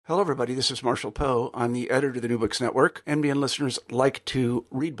Hello, everybody. This is Marshall Poe. I'm the editor of the New Books Network. NBN listeners like to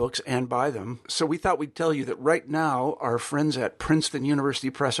read books and buy them. So we thought we'd tell you that right now, our friends at Princeton University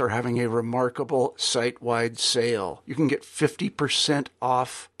Press are having a remarkable site-wide sale. You can get 50%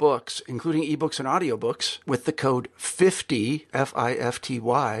 off books, including ebooks and audiobooks, with the code 50,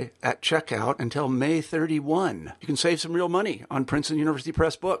 F-I-F-T-Y, at checkout until May 31. You can save some real money on Princeton University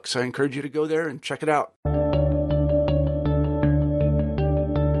Press books. I encourage you to go there and check it out.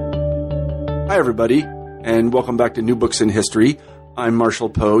 Hi, everybody, and welcome back to New Books in History. I'm Marshall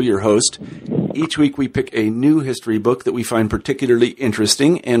Poe, your host. Each week we pick a new history book that we find particularly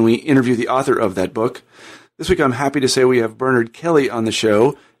interesting, and we interview the author of that book. This week I'm happy to say we have Bernard Kelly on the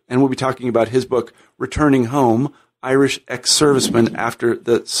show, and we'll be talking about his book, Returning Home, Irish Ex-Servicemen After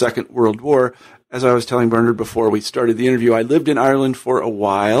the Second World War. As I was telling Bernard before we started the interview, I lived in Ireland for a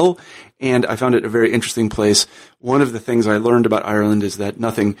while, and I found it a very interesting place. One of the things I learned about Ireland is that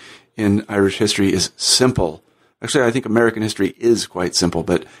nothing in Irish history is simple. Actually, I think American history is quite simple,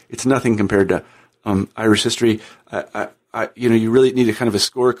 but it's nothing compared to Irish history. You really need a kind of a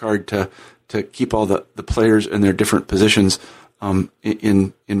scorecard to keep all the players and their different positions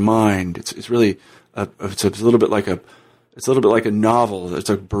in mind. It's really it's a little bit like a novel. It's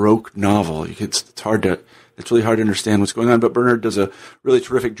a Baroque novel. It's really hard to understand what's going on, but Bernard does a really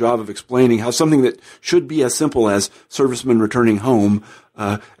terrific job of explaining how something that should be as simple as servicemen returning home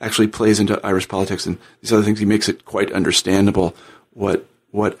actually plays into Irish politics and these other things. He makes it quite understandable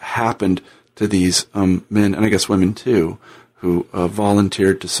what happened to these men, and I guess women too, who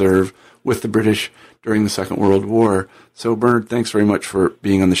volunteered to serve with the British during the Second World War. So, Bernard, thanks very much for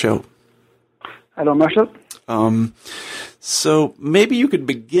being on the show. Hello, Marshall. So maybe you could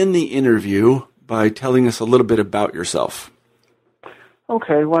begin the interview by telling us a little bit about yourself.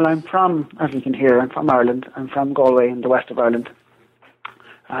 Okay, well, I'm from, as you can hear, I'm from Ireland. I'm from Galway in the west of Ireland.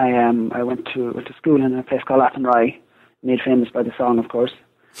 I went to school in a place called Athenry, made famous by the song, of course.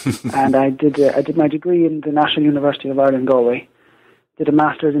 And I did my degree in the National University of Ireland, Galway. Did a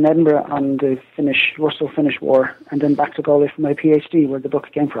master's in Edinburgh on the Russo-Finnish War, and then back to Galway for my PhD, where the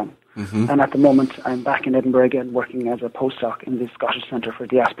book came from. Mm-hmm. And at the moment, I'm back in Edinburgh again, working as a postdoc in the Scottish Centre for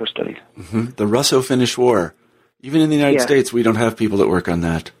Diaspora Studies. Mm-hmm. The Russo-Finnish War. Even in the United States, we don't have people that work on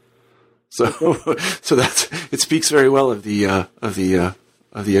that. So it speaks very well of the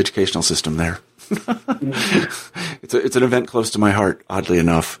educational system there. Mm-hmm. It's an event close to my heart, oddly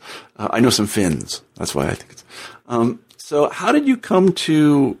enough. I know some Finns. That's why I think it's. So how did you come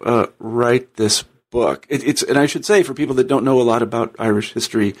to write this book? And I should say, for people that don't know a lot about Irish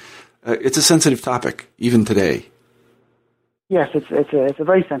history, it's a sensitive topic, even today. Yes, it's a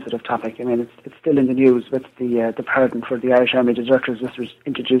very sensitive topic. I mean, it's still in the news with the pardon for the Irish Army deserters. This was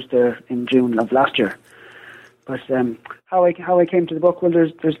introduced there in June of last year. But how I came to the book, well,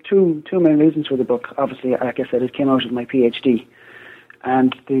 there's two main reasons for the book. Obviously, like I said, it came out of my PhD.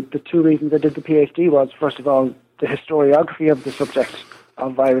 And the two reasons I did the PhD was, first of all, the historiography of the subject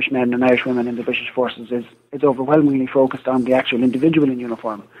of Irish men and Irish women in the British forces is overwhelmingly focused on the actual individual in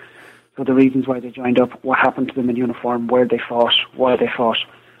uniform. So the reasons why they joined up, what happened to them in uniform, where they fought, why they fought.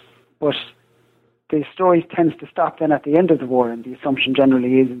 But the story tends to stop then at the end of the war, and the assumption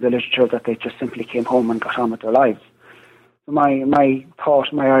generally is in the literature that they just simply came home and got on with their lives. So my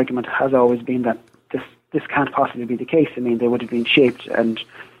thought, my argument has always been that this can't possibly be the case. I mean, they would have been shaped and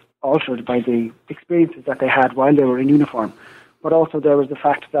altered by the experiences that they had while they were in uniform. But also there was the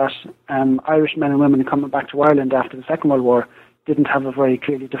fact that Irish men and women coming back to Ireland after the Second World War didn't have a very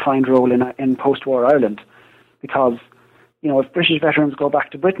clearly defined role in post-war Ireland. Because, if British veterans go back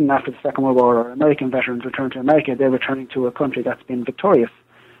to Britain after the Second World War, or American veterans return to America, they're returning to a country that's been victorious.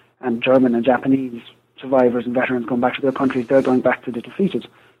 And German and Japanese survivors and veterans going back to their countries, they're going back to the defeated.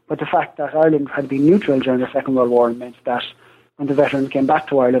 But the fact that Ireland had been neutral during the Second World War meant that when the veterans came back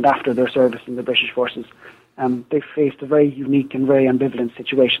to Ireland after their service in the British forces, they faced a very unique and very ambivalent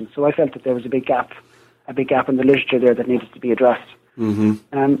situation. So I felt that there was a big gap in the literature there that needed to be addressed. Mm-hmm.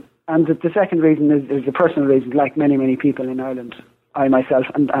 And the second reason is a personal reason. Like many people in Ireland, I myself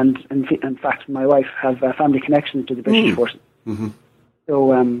and in fact my wife have family connections to the British forces. Mm-hmm. So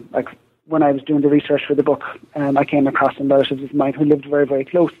when I was doing the research for the book, I came across some relatives of mine who lived very, very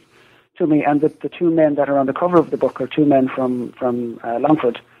close to me, and the two men that are on the cover of the book are two men from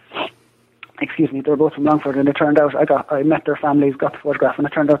Longford. Excuse me, they're both from Longford, and it turned out I met their families, got the photograph, and it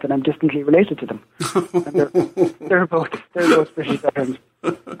turned out that I'm distantly related to them. And they're both British veterans,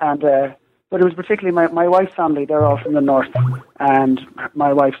 and But it was particularly my wife's family. They're all from the north, and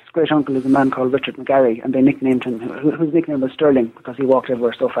my wife's great uncle is a man called Richard McGarry, and they nicknamed him, whose nickname was Sterling, because he walked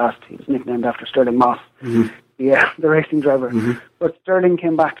everywhere so fast. He was nicknamed after Sterling Moss, the racing driver. But Sterling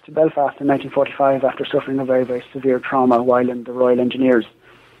came back to Belfast in 1945 after suffering a very, very severe trauma while in the Royal Engineers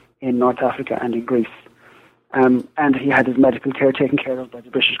in North Africa and in Greece. And he had his medical care taken care of by the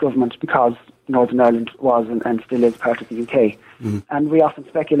British government because Northern Ireland was and still is part of the UK. And we often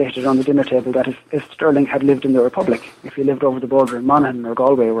speculated on the dinner table that if Sterling had lived in the Republic, if he lived over the border in Monaghan or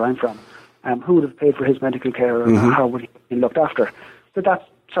Galway, where I'm from, who would have paid for his medical care, or how would he be looked after? So that's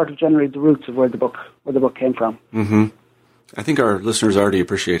sort of generally the roots of where the book came from. I think our listeners already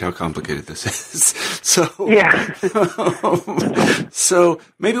appreciate how complicated this is. So, so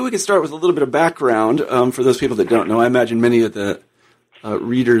maybe we could start with a little bit of background for those people that don't know. I imagine many of the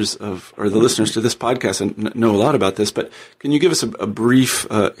readers or the listeners to this podcast know a lot about this. But can you give us a brief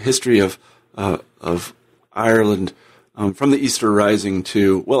history of Ireland from the Easter Rising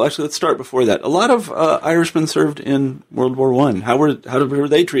to? Well, actually, let's start before that. A lot of Irishmen served in World War I. How were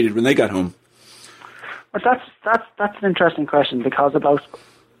they treated when they got home? But that's an interesting question, because about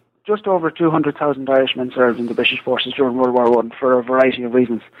just over 200,000 Irishmen served in the British forces during World War I for a variety of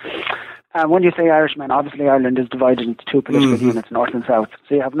reasons. When you say Irishmen, obviously Ireland is divided into two political units, North and South.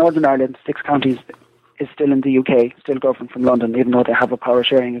 So you have Northern Ireland, 6 counties, is still in the UK, still governed from London, even though they have a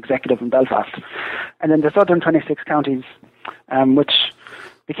power-sharing executive in Belfast. And then the southern 26 counties, which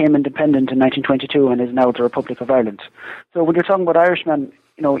became independent in 1922 and is now the Republic of Ireland. So when you're talking about Irishmen,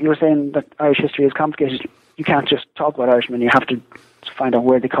 you were saying that Irish history is complicated. You can't just talk about Irishmen. You have to find out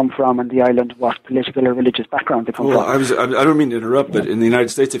where they come from and the island, what political or religious background they come from. I don't mean to interrupt, but in the United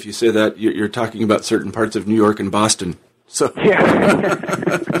States, if you say that, you're talking about certain parts of New York and Boston. So yeah.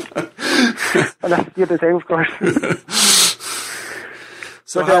 Well, that's the other thing, of course.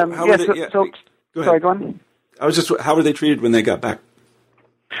 So but, how were they? Yeah, go on. How were they treated when they got back?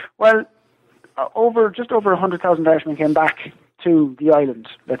 Well, just over 100,000 Irishmen came back to the island,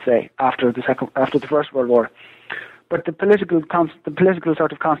 let's say, after the First World War. But the political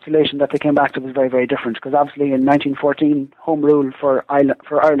sort of constellation that they came back to was very, very different, because obviously in 1914, Home Rule for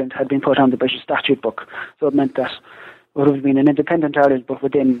Ireland had been put on the British Statute Book. So it meant that it would have been an independent Ireland, but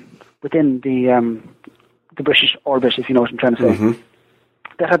within the British orbit, if you know what I'm trying to say.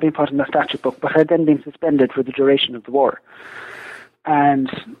 That had been put in the Statute Book, but had then been suspended for the duration of the war. And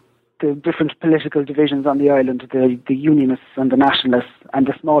the different political divisions on the island, the Unionists and the Nationalists, and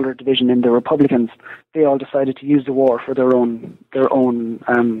the smaller division in the Republicans, they all decided to use the war for their own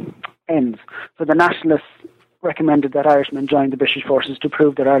ends. So the Nationalists recommended that Irishmen join the British forces to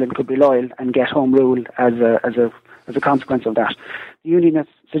prove that Ireland could be loyal and get home rule as a consequence of that. The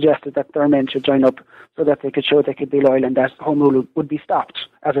Unionists suggested that their men should join up so that they could show they could be loyal and that home rule would be stopped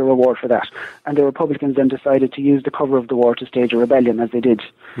as a reward for that. And the Republicans then decided to use the cover of the war to stage a rebellion, as they did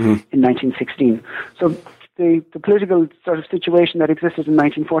in 1916. So the political sort of situation that existed in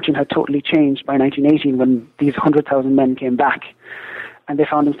 1914 had totally changed by 1918 when these 100,000 men came back. And they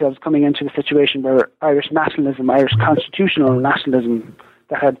found themselves coming into a situation where Irish nationalism, Irish constitutional nationalism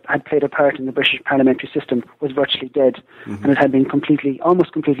that had played a part in the British parliamentary system was virtually dead, and it had been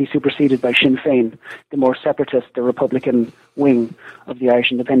almost completely superseded by Sinn Féin, the more separatist, the Republican wing of the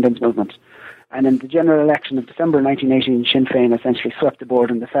Irish independence movement. And in the general election of December 1918, Sinn Féin essentially swept the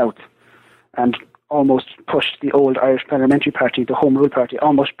board in the south and almost pushed the old Irish parliamentary party, the Home Rule Party,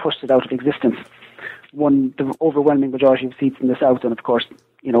 almost pushed it out of existence. Won the overwhelming majority of seats in the south, and of course,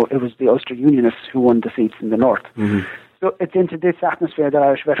 it was the Ulster Unionists who won the seats in the north. So it's into this atmosphere that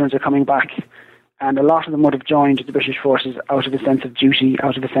Irish veterans are coming back, and a lot of them would have joined the British forces out of a sense of duty,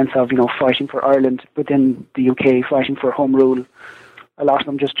 out of a sense of, fighting for Ireland within the UK, fighting for home rule. A lot of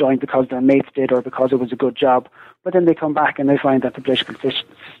them just joined because their mates did or because it was a good job. But then they come back and they find that the political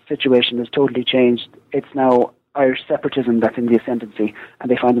situation has totally changed. It's now Irish separatism that's in the ascendancy,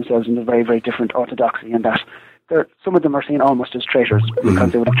 and they find themselves in a very, very different orthodoxy, and that some of them are seen almost as traitors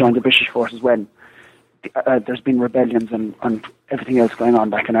because they would have joined the British forces when there's been rebellions and everything else going on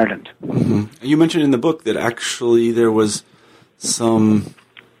back in Ireland. You mentioned in the book that actually there was some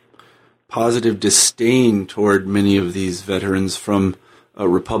positive disdain toward many of these veterans from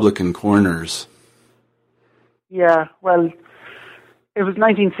Republican corners. Yeah, well, it was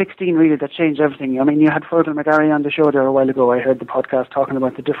 1916 really that changed everything. I mean, you had Fergal McGarry on the show there a while ago. I heard the podcast talking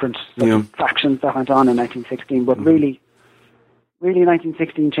about the different factions that went on in 1916, but really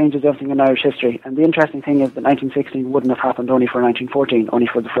 1916 changes everything in Irish history. And the interesting thing is that 1916 wouldn't have happened only for 1914, only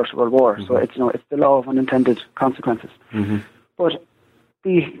for the First World War. So it's the law of unintended consequences. But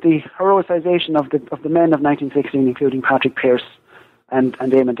the heroicization of the men of 1916, including Patrick Pearse and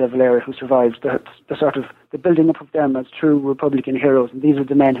Eamon de Valera, who survived, the sort of the building up of them as true Republican heroes, and these are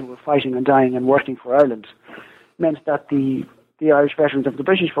the men who were fighting and dying and working for Ireland, meant that the Irish veterans of the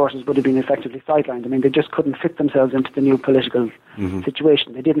British forces would have been effectively sidelined. I mean, they just couldn't fit themselves into the new political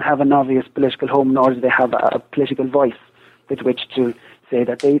situation. They didn't have an obvious political home, nor did they have a political voice with which to say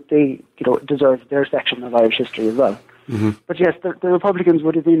that they deserve their section of Irish history as well. But yes, the Republicans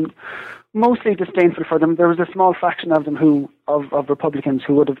would have been mostly disdainful for them. There was a small fraction of them of Republicans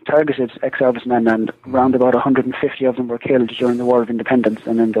who would have targeted ex-servicemen, and around about 150 of them were killed during the War of Independence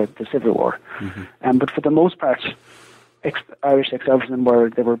and in the Civil War. But for the most part, Irish ex-servicemen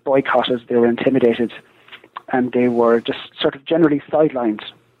were boycotted, they were intimidated, and they were just sort of generally sidelined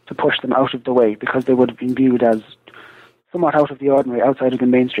to push them out of the way, because they would have been viewed as somewhat out of the ordinary, outside of the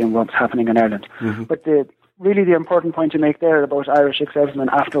mainstream of what's happening in Ireland. But the important point to make there about Irish ex-servicemen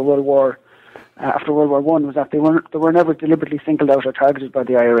after World War I was that they were never deliberately singled out or targeted by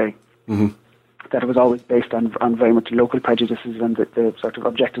the IRA. That it was always based on very much local prejudices and the sort of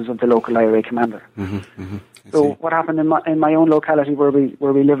objectives of the local IRA commander. So what happened in my own locality where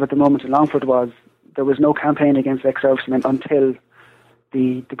we live at the moment in Longford was there was no campaign against ex-servicemen until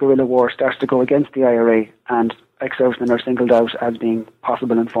the guerrilla war starts to go against the IRA, and ex-servicemen are singled out as being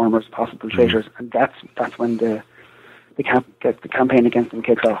possible informers, possible traitors, and that's when the campaign against them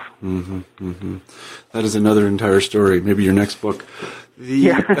kicks off. That is another entire story. Maybe your next book.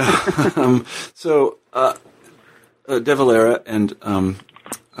 So De Valera and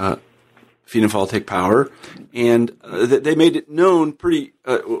Fianna Fáil take power, and they made it known pretty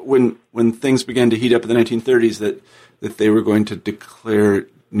when things began to heat up in the 1930s that they were going to declare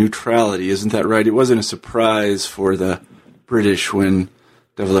neutrality. Isn't that right? It wasn't a surprise for the British when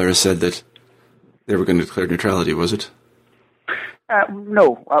De Valera said that they were going to declare neutrality, was it?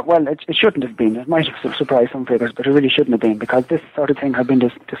 No. Well, it shouldn't have been. It might have surprised some figures, but it really shouldn't have been, because this sort of thing had been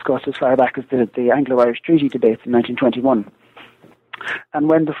discussed as far back as the Anglo-Irish Treaty debates in 1921. And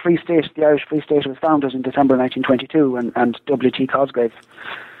when the Irish Free State was founded in December 1922, and W.T. Cosgrave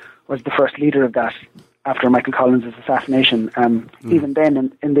was the first leader of that after Michael Collins' assassination, even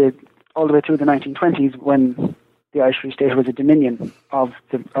then, all the way through the 1920s, when the Irish Free State was a dominion of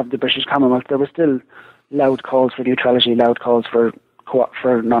the British Commonwealth, there were still loud calls for neutrality, loud calls for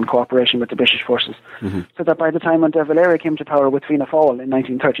non-cooperation with the British forces. So that by the time when De Valera came to power with Fianna Fáil in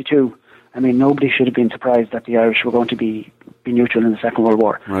 1932, I mean, nobody should have been surprised that the Irish were going to be neutral in the Second World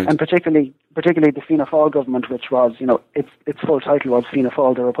War. Right. And particularly the Fianna Fáil government, which was, its full title was Fianna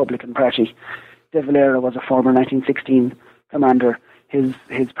Fáil, the Republican Party. De Valera was a former 1916 commander. His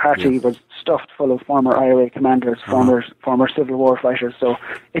party was stuffed full of former IRA commanders, former Civil War fighters. So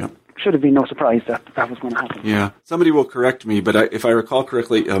it should have been no surprise that was going to happen. Yeah. Somebody will correct me, but if I recall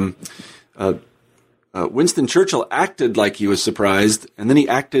correctly, Winston Churchill acted like he was surprised, and then he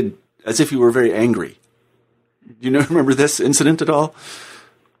acted as if he were very angry. Do you remember this incident at all?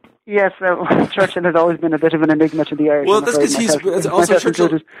 Yes, Churchill has always been a bit of an enigma to the Irish. Well, that's because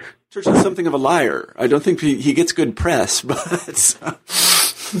Churchill's something of a liar. I don't think he gets good press, but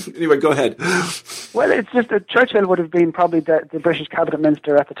anyway, go ahead. Well, it's just that Churchill would have been probably the British cabinet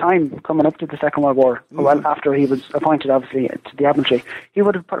minister at the time, coming up to the Second World War. Well, after he was appointed, obviously, to the Admiralty, he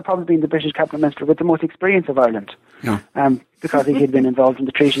would have probably been the British cabinet minister with the most experience of Ireland. Because he had been involved in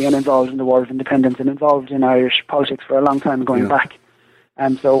the treaty and involved in the War of Independence and involved in Irish politics for a long time going back.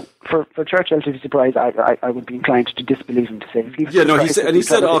 And so, for Churchill to be surprised, I would be inclined to disbelieve him, to say. He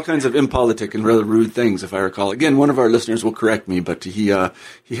said all kinds of impolitic and rather rude things, if I recall. Again, one of our listeners will correct me, but he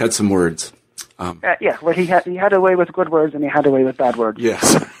had some words. Well, he had a way with good words and he had a way with bad words.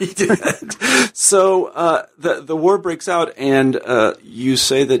 Yes, he did. So the war breaks out, and you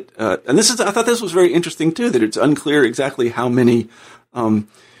say that, and I thought this was very interesting too, that it's unclear exactly how many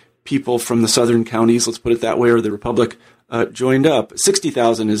people from the southern counties, let's put it that way, or the Republic, joined up.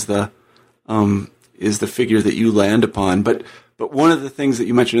 60,000 is the figure that you land upon. But one of the things that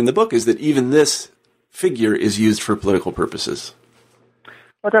you mentioned in the book is that even this figure is used for political purposes.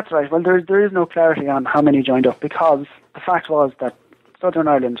 Well, that's right. Well, there is no clarity on how many joined up, because the fact was that Southern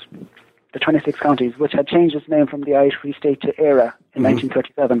Ireland, the 26 counties, which had changed its name from the Irish Free State to ERA in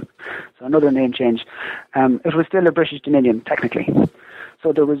 1937, so another name change, it was still a British dominion, technically.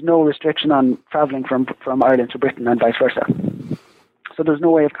 So there was no restriction on travelling from Ireland to Britain and vice versa. So there's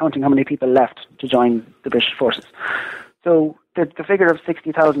no way of counting how many people left to join the British forces. So the figure of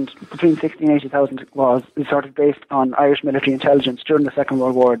 60,000, between 60 and 80,000 is sort of based on Irish military intelligence. During the Second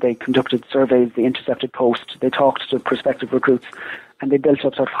World War, they conducted surveys, they intercepted posts, they talked to prospective recruits, and they built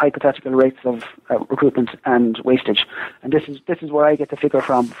up sort of hypothetical rates of recruitment and wastage. And this is where I get the figure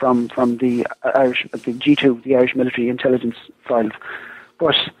from the Irish, the G2, the Irish Military Intelligence files.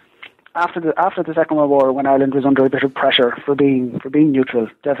 But after the Second World War, when Ireland was under a bit of pressure for being neutral,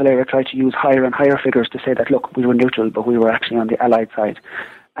 De Valera tried to use higher and higher figures to say that, look, we were neutral, but we were actually on the Allied side.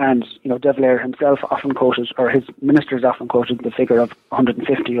 And, De Valera himself often quoted, or his ministers often quoted, the figure of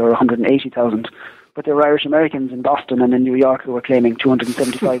 150 or 180,000. But there were Irish Americans in Boston and in New York who were claiming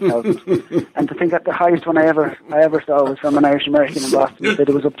 275,000. And to think that the highest one I ever saw was from an Irish American in Boston who said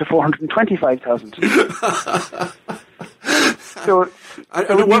it was up to 425,000. So, I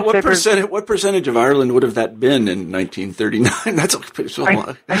don't know what percentage of Ireland would have that been in 1939? That's so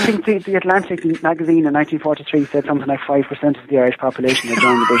long. I think the Atlantic magazine in 1943 said something like 5% of the Irish population had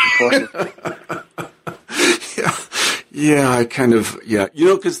joined the British forces. Yeah, I kind of,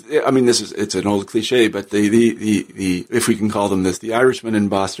 because it's an old cliche, but the if we can call them this, the Irishmen in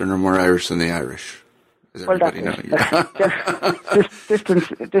Boston are more Irish than the Irish. Does everybody know? Yeah.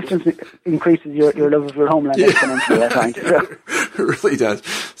 Distance increases your love of your homeland exponentially, I find. It really does.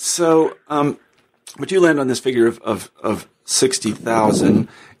 So, but you land on this figure of 60,000,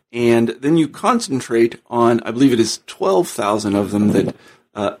 and then you concentrate on, I believe it is 12,000 of them that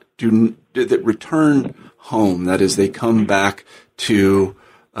return home. That is, they come back to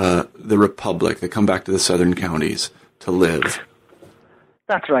the Republic. They come back to the southern counties to live.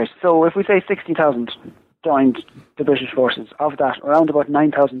 That's right. So if we say 60,000 joined the British forces, of that, around about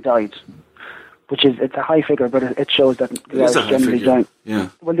 9,000 died, it's a high figure, but it shows that the Irish generally join. Yeah.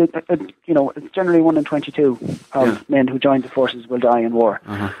 Well, it's generally 1 in 22 of men who join the forces will die in war.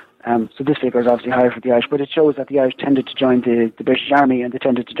 Uh-huh. So this figure is obviously higher for the Irish, but it shows that the Irish tended to join the British Army and they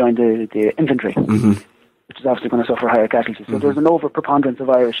tended to join the infantry, which is obviously going to suffer higher casualties. So there's an over-preponderance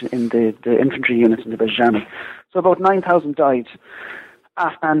of Irish in the infantry units in the British Army. So about 9,000 died.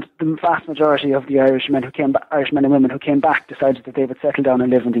 And the vast majority of the Irish men and women who came back decided that they would settle down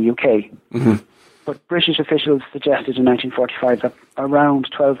and live in the UK. Mm-hmm. But British officials suggested in 1945 that around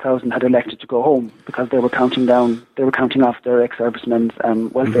 12,000 had elected to go home because they were counting off their ex-servicemen's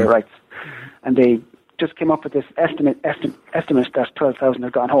welfare rights. And they just came up with this estimate that 12,000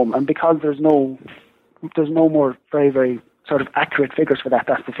 had gone home. And because there's no more very, very sort of accurate figures for that,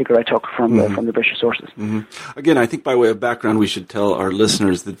 that's the figure I took from the British sources. Mm-hmm. Again, I think by way of background, we should tell our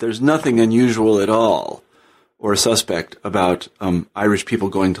listeners that there's nothing unusual at all or suspect about Irish people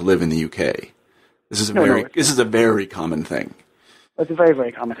going to live in the UK. This is a very common thing. It's a very,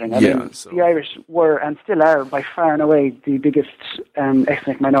 very common thing. The Irish were and still are by far and away the biggest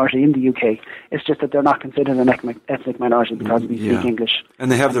ethnic minority in the UK. It's just that they're not considered an ethnic minority because we speak English.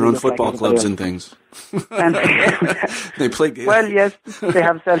 And they have their own football clubs and things. And they play. Well, yes, they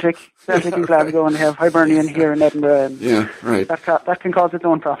have Celtic in Glasgow, and they have Hibernian here in Edinburgh. And yeah, right. That can cause its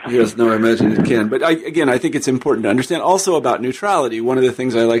own problems. Yes, no, I imagine it can. But I think it's important to understand also about neutrality. One of the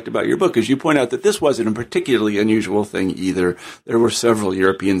things I liked about your book is you point out that this wasn't a particularly unusual thing either. There were several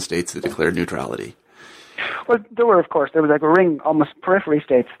European states that declared neutrality. Well, there were, of course. There was like a ring, almost periphery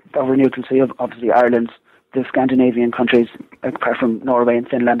states that were neutral. So you have obviously Ireland, the Scandinavian countries, apart from Norway and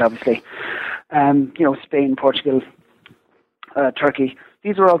Finland, obviously. Spain, Portugal, Turkey.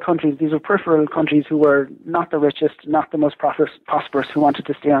 These were all countries, these were peripheral countries who were not the richest, not the most prosperous, who wanted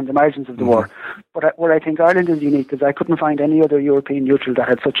to stay on the margins of the war. But where I think Ireland is unique is I couldn't find any other European neutral that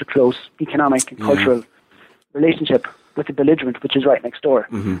had such a close economic and cultural relationship with the belligerent, which is right next door.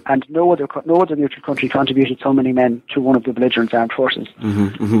 And no other neutral country contributed so many men to one of the belligerent armed forces.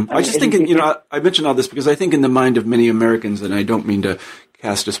 I just think, I mention all this because I think in the mind of many Americans, and I don't mean to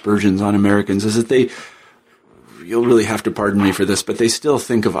cast aspersions on Americans, is that you'll really have to pardon me for this, but they still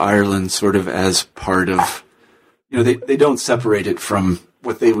think of Ireland sort of as part of, they don't separate it from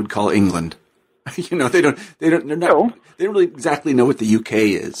what they would call England. They don't really exactly know what the UK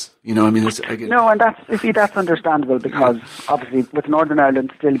is. No, and that's understandable because obviously with Northern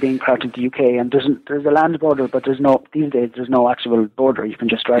Ireland still being part of the UK, and there's a land border, but these days there's no actual border. You can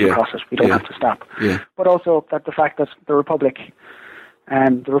just drive across it. We don't have to stop. Yeah. But also that the fact that the Republic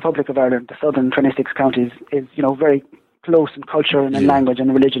of Ireland, the southern 26 counties, is very close in culture and in language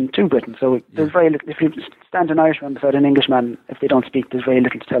and religion to Britain. So there's very little. If you stand an Irishman beside an Englishman, if they don't speak, there's very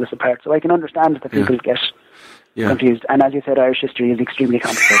little to tell us apart. So I can understand that people get confused. And as you said, Irish history is extremely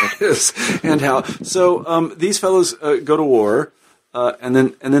complicated. Yes, and how? So these fellows go to war, and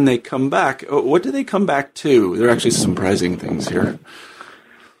then they come back. What do they come back to? There are actually surprising things here.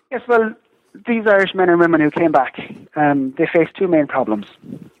 Yes, well, these Irish men and women who came back, they faced two main problems.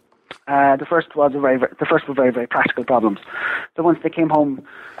 The first were very, very practical problems. So once they came home,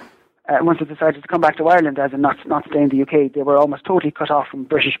 once they decided to come back to Ireland, as in not stay in the UK, they were almost totally cut off from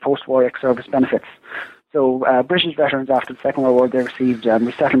British post-war ex-service benefits. So British veterans after the Second World War, they received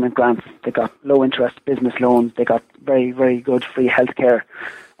resettlement grants, they got low-interest business loans, they got very, very good free health care,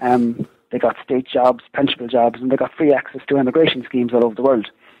 they got state jobs, pensionable jobs, and they got free access to immigration schemes all over the world.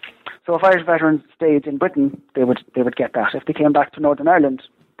 So if Irish veterans stayed in Britain, they would get that. If they came back to Northern Ireland,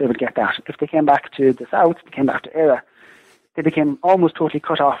 they would get that. If they came back to the South, they came back to Éire, they became almost totally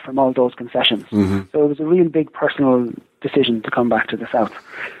cut off from all those concessions. Mm-hmm. So it was a real big personal decision to come back to the South.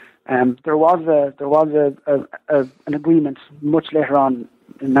 There was an agreement much later on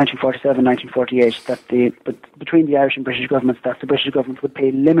in 1947, 1948 between the Irish and British governments that the British government would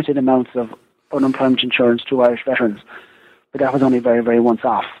pay limited amounts of unemployment insurance to Irish veterans, but that was only very, very once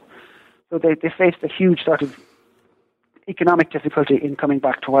off. So they faced a huge sort of economic difficulty in coming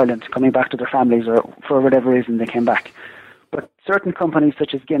back to Ireland, coming back to their families, or for whatever reason they came back. But certain companies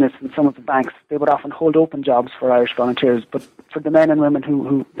such as Guinness and some of the banks, they would often hold open jobs for Irish volunteers. But for the men and women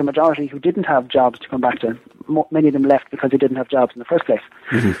who the majority who didn't have jobs to come back to, many of them left because they didn't have jobs in the first place.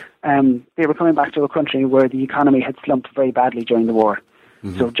 Mm-hmm. They were coming back to a country where the economy had slumped very badly during the war.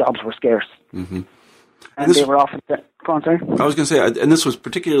 Mm-hmm. So jobs were scarce. Mm-hmm. And they were often... Go on, sorry. I was going to say, and this was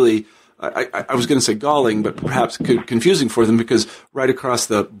particularly... I was going to say galling, but perhaps confusing for them because right across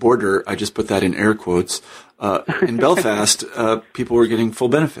the border, I just put that in air quotes, in Belfast, people were getting full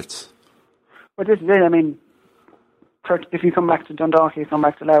benefits. But this is it. I mean, if you come back to Dundalk, you come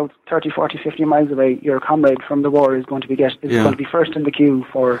back to Louth, 30, 40, 50 miles away, your comrade from the war is going to be going to be first in the queue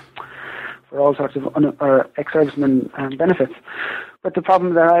for all sorts of ex-servicemen benefits. But the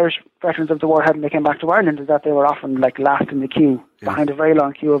problem that Irish veterans of the war had when they came back to Ireland is that they were often last in the queue, behind a very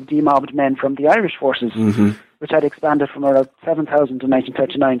long queue of demobbed men from the Irish forces, mm-hmm. which had expanded from around 7,000 in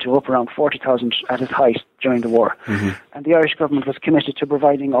 1939 to up around 40,000 at its height during the war. Mm-hmm. And the Irish government was committed to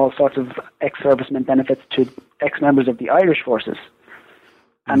providing all sorts of ex-servicemen benefits to ex-members of the Irish forces,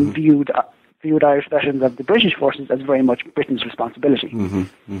 and mm-hmm. viewed Irish veterans of the British forces as very much Britain's responsibility. Mm-hmm.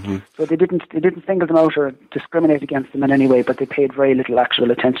 Mm-hmm. So they didn't single them out or discriminate against them in any way, but they paid very little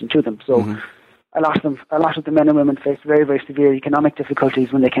actual attention to them. So mm-hmm. a lot of the men and women faced very, very severe economic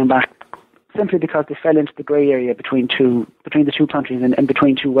difficulties when they came back, simply because they fell into the grey area between the two countries and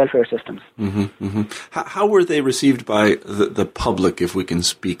between two welfare systems. Mm-hmm. Mm-hmm. How were they received by the public, if we can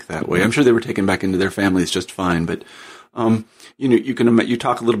speak that way? I'm sure they were taken back into their families just fine, but you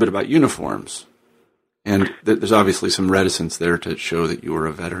talk a little bit about uniforms, and there's obviously some reticence there to show that you were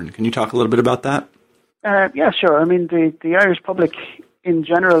a veteran. Can you talk a little bit about that? Yeah, sure. I mean, the Irish public in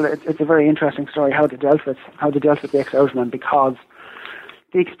general, it's a very interesting story how they dealt with the ex-servicemen, because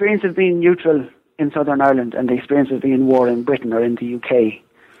the experience of being neutral in Southern Ireland and the experience of being in war in Britain or in the UK,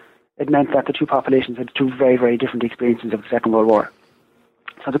 it meant that the two populations had two very, very different experiences of the Second World War.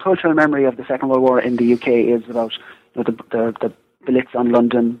 So the cultural memory of the Second World War in the UK is about the Blitz on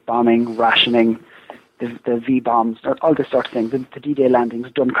London, bombing, rationing, the V-bombs, all this sort of thing, the D-Day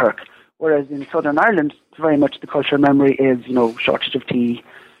landings, Dunkirk. Whereas in Southern Ireland, very much the cultural memory is, shortage of tea,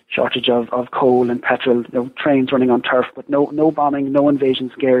 shortage of coal and petrol, trains running on turf, but no bombing, no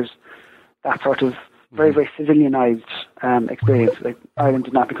invasion scares, that sort of very, very civilianized experience. Ireland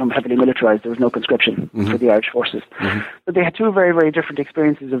did not become heavily militarized. There was no conscription for the Irish forces. Mm-hmm. But they had two very, very different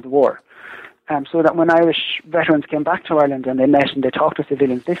experiences of the war. So that when Irish veterans came back to Ireland and they met and they talked to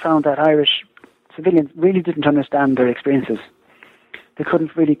civilians, they found that Irish civilians really didn't understand their experiences. They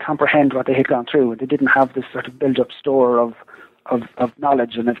couldn't really comprehend what they had gone through. They didn't have this sort of built-up store of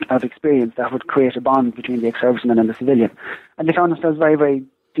knowledge and of experience that would create a bond between the ex-serviceman and the civilian. And they found themselves very, very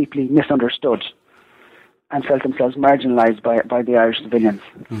deeply misunderstood and felt themselves marginalized by the Irish civilians.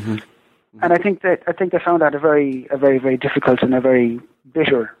 Mm-hmm. And I think they found that a very, very difficult and a very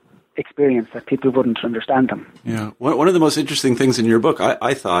bitter experience, that people wouldn't understand them. Yeah. One of the most interesting things in your book,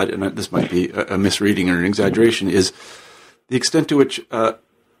 I thought, and this might be a misreading or an exaggeration, is the extent to which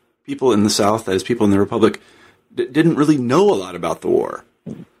people in the South, that is, people in the Republic, didn't really know a lot about the war.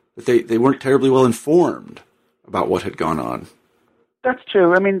 That they weren't terribly well informed about what had gone on. That's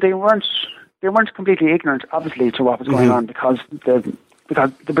true. I mean, they weren't completely ignorant, obviously, to what was going on, because the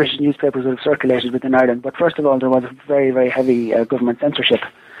British newspapers would have circulated within Ireland. But first of all, there was a very, very heavy government censorship,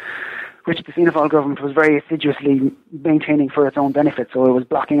 which the Fianna Fáil government was very assiduously maintaining for its own benefit. So it was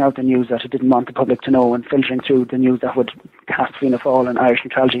blocking out the news that it didn't want the public to know and filtering through the news that would cast Fianna Fáil and Irish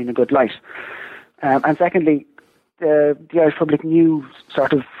neutrality in a good light. And secondly, the Irish public knew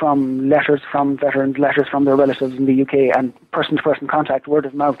sort of from letters from veterans, letters from their relatives in the UK, and person-to-person contact, word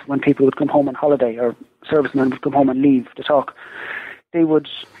of mouth, when people would come home on holiday or servicemen would come home and leave to talk. They would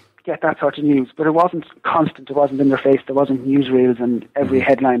get that sort of news, but it wasn't constant. It wasn't in their face. There wasn't newsreels and every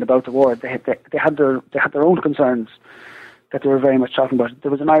headline about the war. They had their own concerns that they were very much talking about.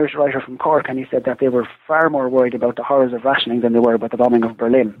 There was an Irish writer from Cork, and he said that they were far more worried about the horrors of rationing than they were about the bombing of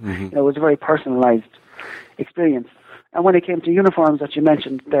Berlin. It was a very personalised experience. And when it came to uniforms that you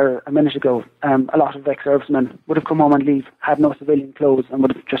mentioned there a minute ago, a lot of ex-servicemen would have come home on leave, had no civilian clothes, and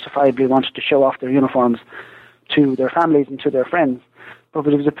would have justifiably wanted to show off their uniforms to their families and to their friends. But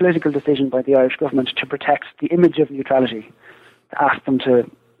it was a political decision by the Irish government to protect the image of neutrality, to ask them to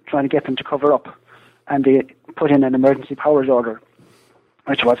try to get them to cover up. And they put in an emergency powers order,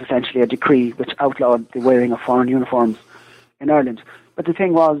 which was essentially a decree which outlawed the wearing of foreign uniforms in Ireland. But the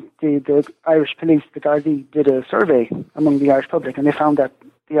thing was, the Irish police, the Gardaí, did a survey among the Irish public, and they found that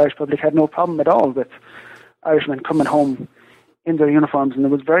the Irish public had no problem at all with Irishmen coming home in their uniforms, and it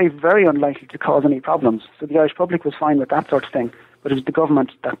was very, very unlikely to cause any problems. So the Irish public was fine with that sort of thing, but it was the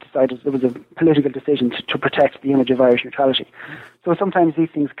government that decided it was a political decision to protect the image of Irish neutrality. So sometimes these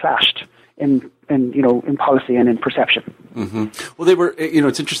things clashed in policy and in perception. Well, they were,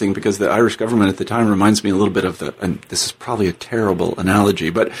 it's interesting because the Irish government at the time reminds me a little bit of and this is probably a terrible analogy,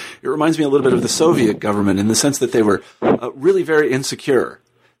 but it reminds me a little bit of the Soviet government in the sense that they were really very insecure.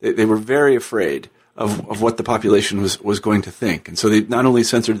 They were very afraid of what the population was going to think. And so they not only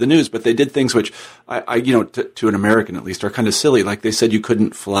censored the news, but they did things which to an American at least are kind of silly. Like they said you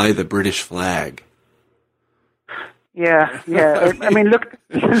couldn't fly the British flag. Yeah. I mean,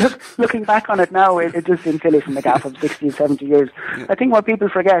 looking back on it now, it does seem silly from the gap of 60 and 70 years. Yeah. I think what people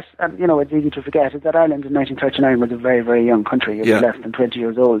forget, and it's easy to forget, is that Ireland in 1939 was a very, very young country. It was less than 20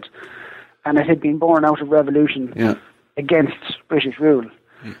 years old. And it had been born out of revolution against British rule.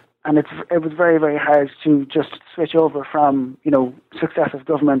 Yeah. And it was very, very hard to just switch over from, successive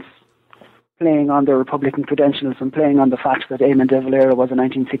governments playing on their Republican credentials and playing on the fact that Eamon de Valera was a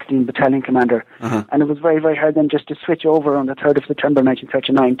 1916 battalion commander. And it was very, very hard then just to switch over on the 3rd of September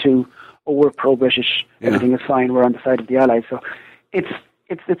 1939 to, we're pro-British, everything is fine, we're on the side of the Allies. So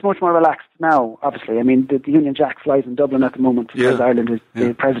it's much more relaxed now, obviously. I mean, the Union Jack flies in Dublin at the moment because Ireland is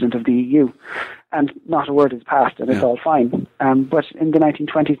the president of the EU. And not a word is passed, and it's all fine. But in the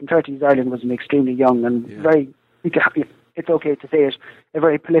 1920s and 30s, Ireland was an extremely young and very, it's okay to say it, a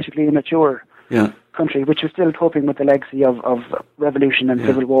very politically immature country, which was still coping with the legacy of revolution and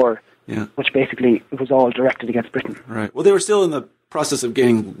civil war, which basically it was all directed against Britain. Right. Well, they were still in the process of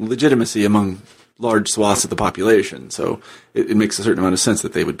gaining legitimacy among large swaths of the population, so it makes a certain amount of sense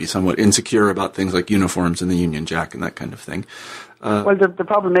that they would be somewhat insecure about things like uniforms and the Union Jack and that kind of thing. Well, the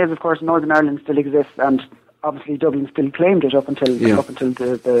problem is, of course, Northern Ireland still exists, and obviously Dublin still claimed it up until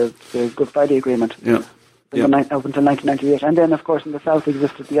the Good Friday Agreement. Up until 1998, and then, of course, in the south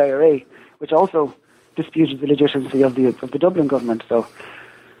existed the IRA, which also disputed the legitimacy of the Dublin government. So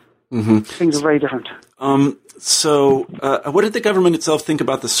things are very different. So what did the government itself think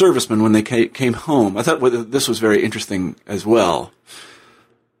about the servicemen when they came home? I thought this was very interesting as well.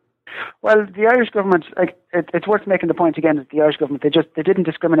 Well, the Irish government, it's worth making the point again that the Irish government, they didn't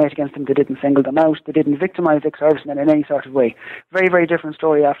discriminate against them, they didn't single them out, they didn't victimise ex-servicemen in any sort of way. Very, very different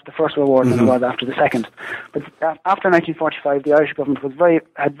story after the First World War than it was after the Second. But after 1945, the Irish government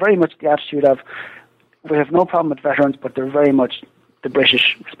had very much the attitude of, we have no problem with veterans, but they're very much the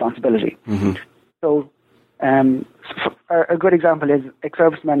British responsibility. So a good example is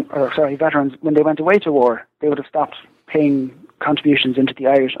veterans, when they went away to war, they would have stopped paying contributions into the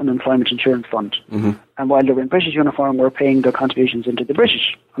Irish Unemployment Insurance Fund. And while they were in British uniform, were paying their contributions into the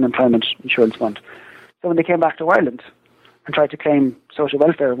British Unemployment Insurance Fund. So when they came back to Ireland and tried to claim social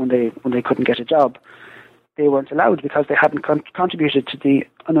welfare when they couldn't get a job, they weren't allowed because they hadn't contributed to the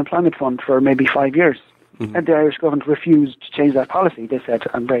unemployment fund for maybe 5 years. And the Irish government refused to change that policy. They said,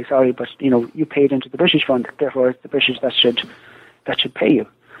 I'm very sorry, but you paid into the British fund, therefore it's the British that should pay you.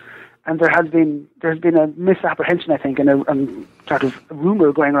 And there's been a misapprehension, I think, and a sort of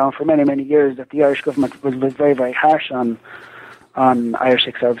rumour going around for many, many years that the Irish government was very, very harsh on Irish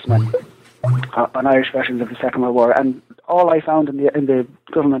ex-servicemen, on Irish veterans of the Second World War. And all I found in the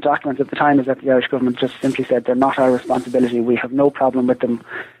government documents at the time is that the Irish government just simply said they're not our responsibility. We have no problem with them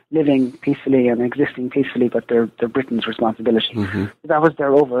living peacefully and existing peacefully, but they're Britain's responsibility. That was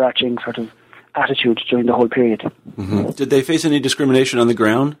their overarching sort of attitude during the whole period. Did they face any discrimination on the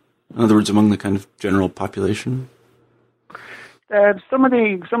ground? In other words, among the kind of general population? Some of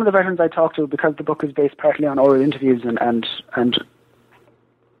the veterans I talked to, because the book is based partly on oral interviews and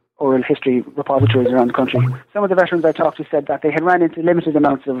oral history repositories around the country, some of the veterans I talked to said that they had ran into limited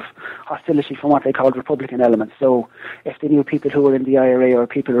amounts of hostility from what they called Republican elements. So if they knew people who were in the IRA or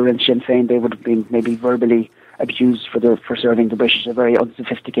people who were in Sinn Féin, they would have been maybe verbally abused for serving the British, a very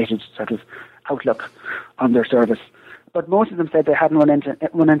unsophisticated sort of outlook on their service. But most of them said they hadn't run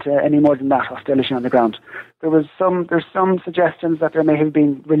into any more than that hostility on the ground. There's some suggestions that there may have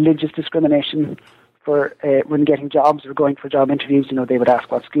been religious discrimination for when getting jobs or going for job interviews. They would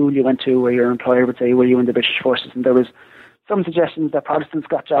ask what school you went to, or your employer would say, were you in the British forces? And there was some suggestions that Protestants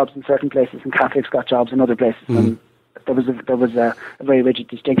got jobs in certain places and Catholics got jobs in other places. And there was a very rigid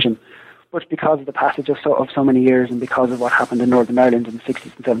distinction. But because of the passage of so many years and because of what happened in Northern Ireland in the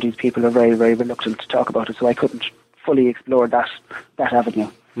 60s and 70s, people are very, very reluctant to talk about it. So I couldn't fully explore that avenue.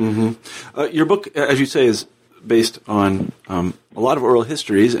 Mm-hmm. Your book, as you say, is based on a lot of oral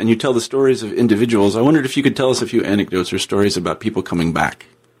histories, and you tell the stories of individuals. I wondered if you could tell us a few anecdotes or stories about people coming back.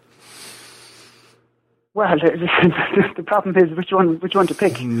 Well, the problem is which one to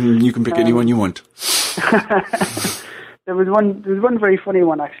pick. You can pick anyone you want. There was one very funny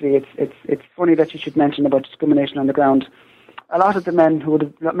one, actually. It's funny that you should mention about discrimination on the ground. A lot of the men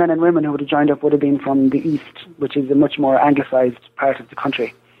and women who would have joined up would have been from the East, which is a much more anglicised part of the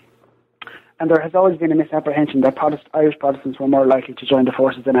country. And there has always been a misapprehension that Irish Protestants were more likely to join the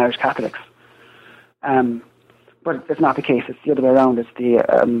forces than Irish Catholics. But it's not the case. It's the other way around.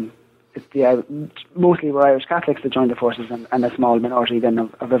 Mostly were Irish Catholics that joined the forces, and a small minority then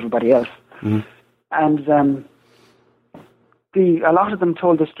of everybody else. Mm-hmm. And a lot of them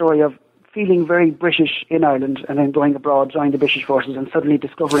told the story of feeling very British in Ireland and then going abroad, joining the British forces and suddenly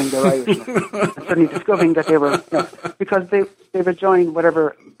discovering their Irishness. And suddenly discovering that they were, because they would join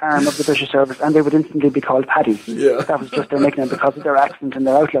whatever arm of the British service and they would instantly be called Paddies. Yeah. That was just their nickname because of their accent and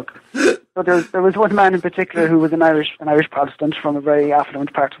their outlook. So there was one man in particular who was an Irish Protestant from a very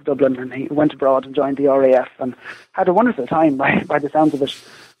affluent part of Dublin, and he went abroad and joined the RAF and had a wonderful time by the sounds of it.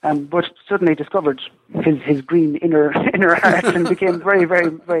 But suddenly discovered his green inner heart and became very, very,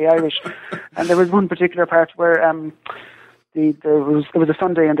 very Irish. And there was one particular part where there was a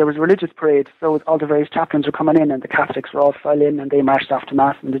Sunday and there was a religious parade. So all the various chaplains were coming in, and the Catholics were all fell in and they marched off to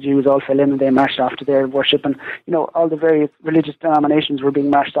Mass, and the Jews all fell in and they marched off to their worship. And all the various religious denominations were being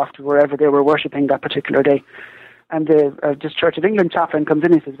marched off to wherever they were worshipping that particular day. And the Church of England chaplain comes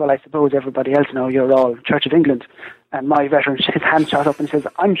in and says, well, I suppose everybody else now, you're all Church of England. And my veteran, his hand shot up and says,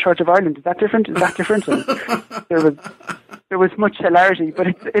 I'm Church of Ireland. Is that different? Is that different? And there was much hilarity, but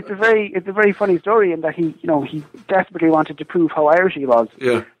it's a very funny story in that he desperately wanted to prove how Irish he was.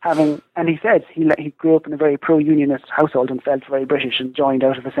 Yeah. And he said he grew up in a very pro-unionist household and felt very British and joined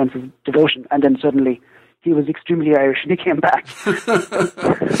out of a sense of devotion. And then suddenly he was extremely Irish and he came back.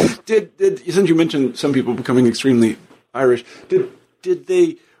 Did since you mentioned some people becoming extremely Irish, did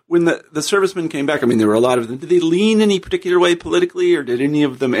they, when the servicemen came back, I mean, there were a lot of them, did they lean any particular way politically, or did any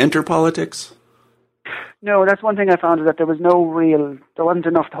of them enter politics? No, that's one thing I found, is that there wasn't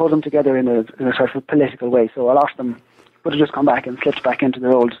enough to hold them together in a sort of political way. So a lot of them would have just come back and slipped back into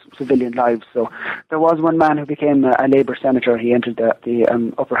their old civilian lives. So there was one man who became a Labour senator. He entered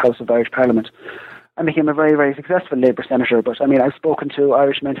the upper house of Irish Parliament and became a very, very successful Labour senator. But I mean, I've spoken to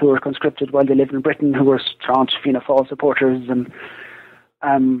Irishmen who were conscripted while they lived in Britain, who were staunch Fianna Fáil supporters, and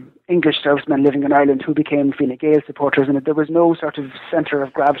English servicemen living in Ireland who became Fine Gael supporters, and there was no sort of centre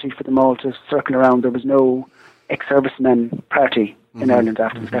of gravity for them all to circle around. There was no ex-servicemen party in Ireland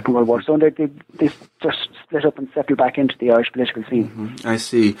after the Second World War. So they just split up and settled back into the Irish political scene. Mm-hmm. I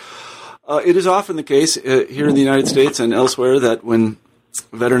see. It is often the case here in the United States and elsewhere that when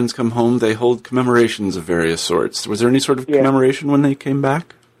veterans come home, they hold commemorations of various sorts. Was there any sort of commemoration when they came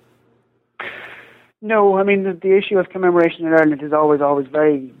back? No, I mean, the issue of commemoration in Ireland is always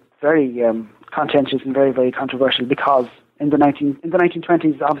very, very contentious and very, very controversial, because in the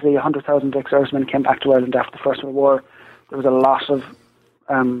 1920s, obviously 100,000 ex-servicemen came back to Ireland after the First World War. There was a lot of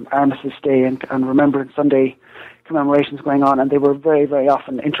Armistice Day and Remembrance Sunday commemorations going on, and they were very, very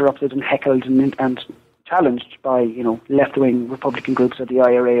often interrupted and heckled and challenged by left-wing Republican groups or the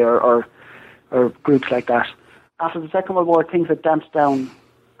IRA or groups like that. After the Second World War, things had damped down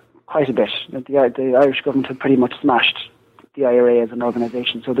quite a bit. The Irish government had pretty much smashed the IRA as an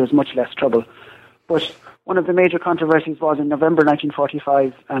organisation, so there's much less trouble. But one of the major controversies was in November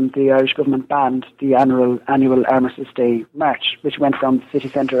 1945, the Irish government banned the annual Armistice Day march, which went from the city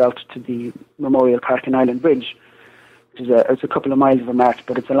centre out to the Memorial Park and Island Bridge, which is it's a couple of miles of a march,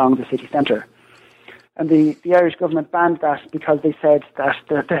 but it's along the city centre. And the Irish government banned that because they said that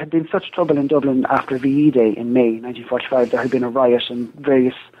there had been such trouble in Dublin after VE Day in May 1945. There had been a riot and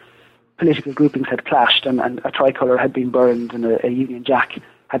various political groupings had clashed, and a tricolour had been burned and a Union Jack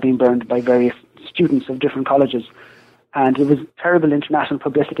had been burned by various students of different colleges. And it was terrible international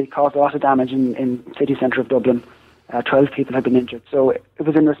publicity, caused a lot of damage in city centre of Dublin. 12 people had been injured. So it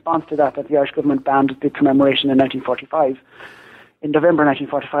was in response to that the Irish government banned the commemoration in 1945, in November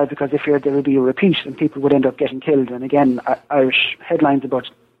 1945, because they feared there would be a repeat and people would end up getting killed. And again, Irish headlines about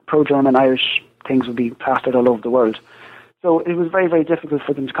pro-German Irish things would be plastered all over the world. So it was very, very difficult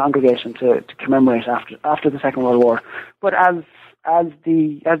for them to congregate and to commemorate after the Second World War. But as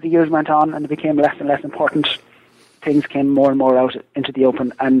the years went on and it became less and less important, things came more and more out into the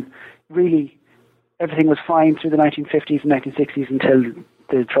open, and really everything was fine through the 1950s and 1960s until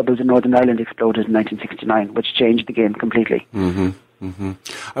the troubles in Northern Ireland exploded in 1969, which changed the game completely. Mm-hmm. Mm-hmm.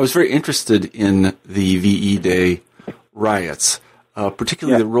 I was very interested in the VE Day riots,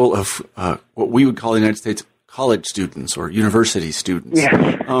 particularly the role of what we would call in the United States college students or university students.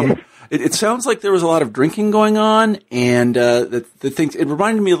 Yes. It sounds like there was a lot of drinking going on, and the things. It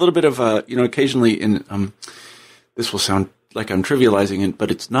reminded me a little bit of occasionally in this will sound like I'm trivializing it,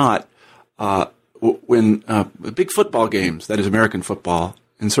 but it's not. When big football games, that is American football,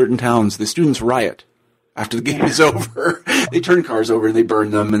 in certain towns, the students riot after the game is over. They turn cars over and they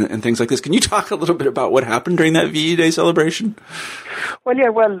burn them and things like this. Can you talk a little bit about what happened during that VE Day celebration? Well,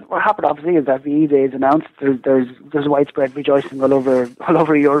 what happened obviously is that VE Day is announced. There's widespread rejoicing all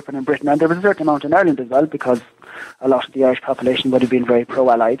over Europe and in Britain, and there was a certain amount in Ireland as well, because a lot of the Irish population would have been very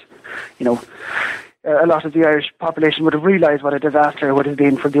pro-Allied. A lot of the Irish population would have realised what a disaster it would have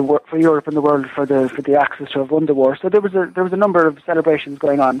been for Europe and the world for the Axis to have won the war. So there was a number of celebrations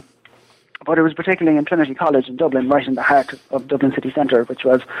going on, but it was particularly in Trinity College in Dublin, right in the heart of Dublin city centre, which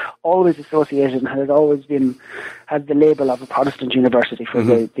was always associated and had the label of a Protestant university for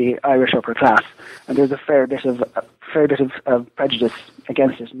the Irish upper class, and there was a fair bit of prejudice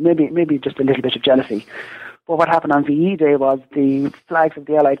against it, maybe just a little bit of jealousy. But what happened on VE Day was the flags of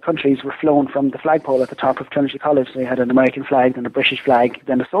the Allied countries were flown from the flagpole at the top of Trinity College. So they had an American flag, then a British flag,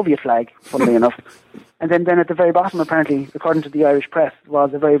 then a Soviet flag, funnily enough. And then at the very bottom, apparently, according to the Irish press,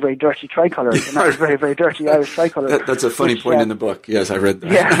 was a very, very dirty tricolour. And that was very, very dirty Irish tricolour. That's a funny point in the book. Yes, I read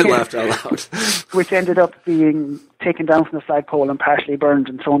that. Yeah, I laughed out loud. Which ended up being taken down from the flagpole and partially burned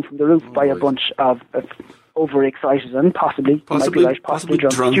and thrown from the roof by a bunch of overexcited and possibly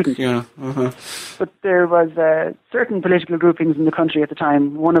drunk students. Yeah. Uh-huh. But there was certain political groupings in the country at the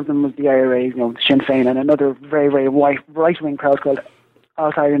time. One of them was the IRA, Sinn Féin, and another very, very right-wing crowd called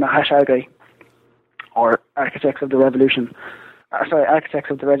Altai na Hashagay, or Architects of the Revolution.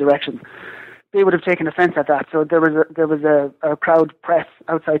 Architects of the Resurrection. They would have taken offence at that. So there was a crowd press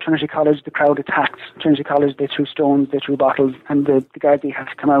outside Trinity College. The crowd attacked Trinity College. They threw stones, they threw bottles, and the Gardaí had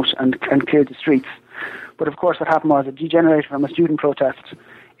to come out and clear the streets. But of course what happened was it degenerated from a student protest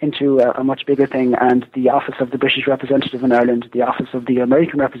into a much bigger thing, and the office of the British representative in Ireland, the office of the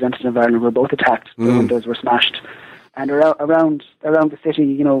American representative in Ireland were both attacked. The windows were smashed. And around the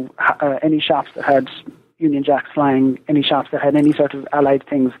city, any shops that had Union Jacks flying, any shops that had any sort of Allied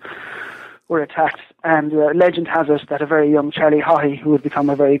things were attacked. And legend has it that a very young Charlie Haughey, who had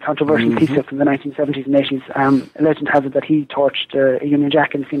become a very controversial peacekeeper in the 1970s and 80s, legend has it that he torched a Union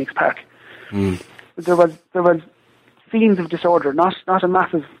Jack in Phoenix Park. There was scenes of disorder, not a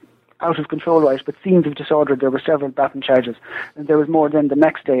massive out of control riot, but scenes of disorder. There were several baton charges, and there was more then the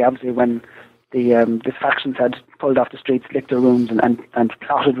next day, obviously, when the factions had pulled off the streets, licked their wounds, and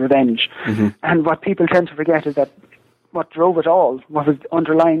plotted revenge. And what people tend to forget is that what drove it all was the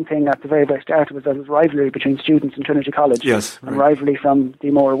underlying thing at the very, very start was that it was rivalry between students in Trinity College, and rivalry from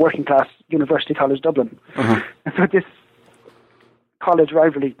the more working class University College Dublin. And so this college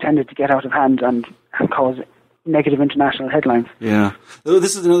rivalry tended to get out of hand and cause negative international headlines. Yeah.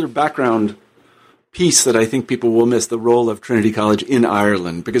 This is another background piece that I think people will miss, the role of Trinity College in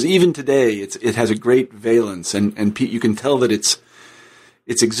Ireland, because even today it has a great valence, and you can tell that its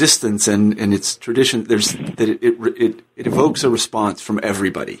existence and its tradition, it evokes a response from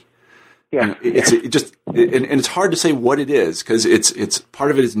everybody. Yeah. And it's hard to say what it is, because it's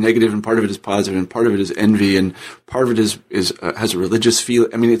part of it is negative and part of it is positive and part of it is envy and part of it has a religious feel.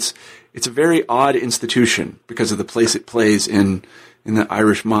 I mean, it's a very odd institution because of the place it plays in the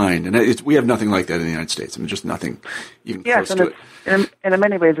Irish mind, and we have nothing like that in the United States. I mean, just nothing even close to it. And in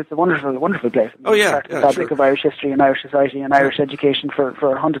many ways, it's a wonderful place. Oh yeah, it's the fabric of Irish history and Irish society and Irish education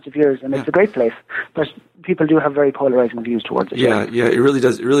for hundreds of years, and it's a great place. But people do have very polarizing views towards it. Yeah, it really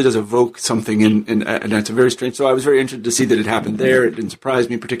does. It really does evoke something, and it's a very strange. So I was very interested to see that it happened there. It didn't surprise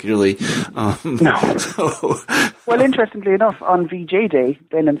me particularly. No. Well, interestingly enough, on VJ Day,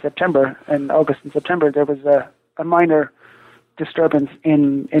 then in August and September, there was a minor disturbance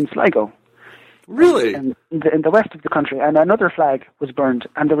in Sligo. Really? In the west of the country, and another flag was burned,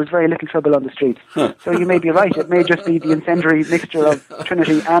 and there was very little trouble on the streets. Huh. So you may be right; it may just be the incendiary mixture of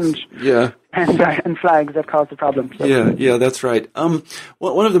Trinity and flags that caused the problem. So. Yeah, that's right.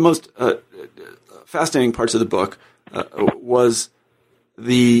 One of the most fascinating parts of the book was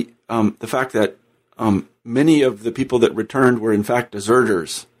the fact that many of the people that returned were in fact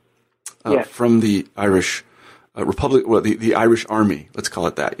deserters from the Irish Republic, well, the Irish Army, let's call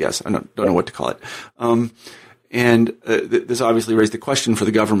it that. Yes, I don't know what to call it. This obviously raised the question for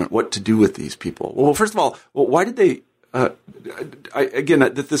the government, what to do with these people. Well, first of all, why did they,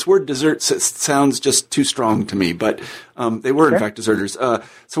 this word desert sounds just too strong to me, but they were in fact deserters.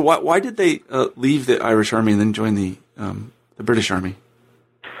 So why did they leave the Irish Army and then join the British Army?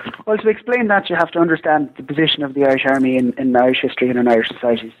 Well, to explain that, you have to understand the position of the Irish Army in Irish history and in Irish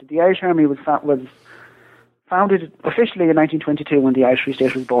society. So the Irish Army was founded officially in 1922 when the Irish Free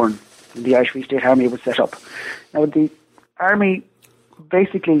State was born, and the Irish Free State Army was set up. Now, the Army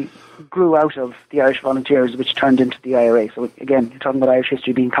basically grew out of the Irish Volunteers, which turned into the IRA. So again, you're talking about Irish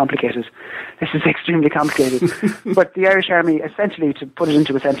history being complicated. This is extremely complicated. But the Irish Army, essentially, to put it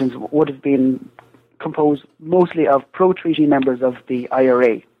into a sentence, would have been composed mostly of pro-treaty members of the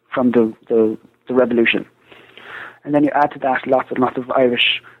IRA from the Revolution. And then you add to that lots and lots of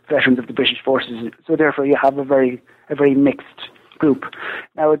Irish veterans of the British forces. So therefore you have a very mixed group.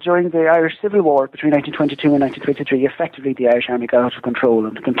 Now, during the Irish Civil War between 1922 and 1923, effectively the Irish Army got out of control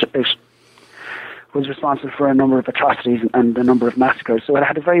and it was responsible for a number of atrocities and a number of massacres. So it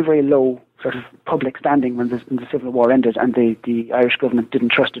had a very low sort of public standing when the Civil War ended, and the Irish government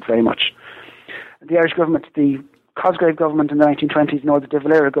didn't trust it very much. The Irish government, the Cosgrave government in the 1920s, nor the De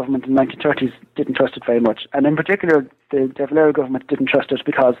Valera government in the 1930s didn't trust it very much. And in particular, the De Valera government didn't trust it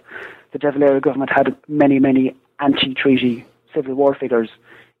because the De Valera government had many anti-treaty Civil War figures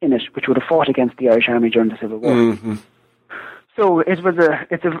in it, which would have fought against the Irish Army during the Civil War. Mm-hmm. So it was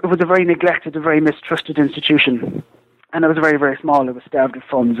a very neglected, a very mistrusted institution. And it was very small. It was starved of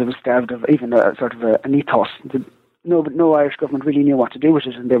funds. It was starved of even a sort of an ethos. No Irish government really knew what to do with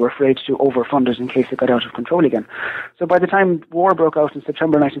it, and they were afraid to overfund it in case it got out of control again. So by the time war broke out in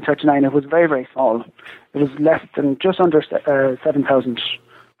September 1939, it was very small. It was less than just under 7,000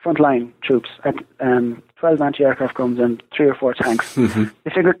 frontline troops at 12 anti-aircraft guns and 3 or 4 tanks. Mm-hmm.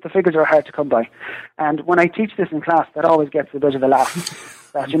 The figures are hard to come by. And when I teach this in class, that always gets a bit of a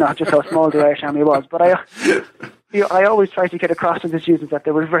laugh, that just how small the Irish Army was. But I always try to get across to the students that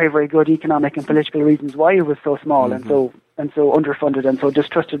there were very good economic and political reasons why it was so small mm-hmm. and so underfunded and so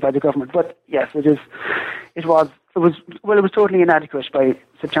distrusted by the government. But yes, it was totally inadequate by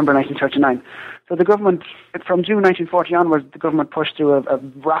September 1939. So the government, from June 1940 onwards, the government pushed through a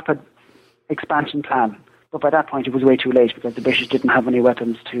rapid expansion plan. But by that point, it was way too late because the British didn't have any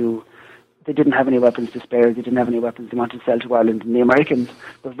weapons to. They didn't have any weapons to spare. They didn't have any weapons they wanted to sell to Ireland. And the Americans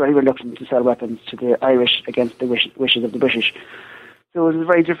were very reluctant to sell weapons to the Irish against the wishes of the British. So it was a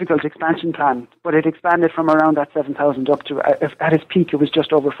very difficult expansion plan. But it expanded from around that 7,000 up to, at its peak, it was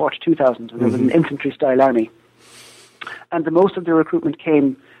just over 42,000. And mm-hmm. It was an infantry-style army. And the most of the recruitment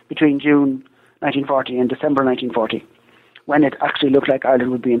came between June 1940 and December 1940, when it actually looked like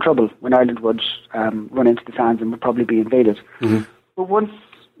Ireland would be in trouble, when Ireland would run into the sands and would probably be invaded. Mm-hmm. But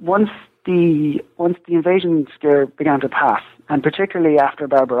once the invasion scare began to pass, and particularly after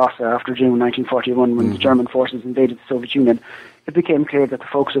Barbarossa, after June 1941, when mm-hmm. the German forces invaded the Soviet Union, it became clear that the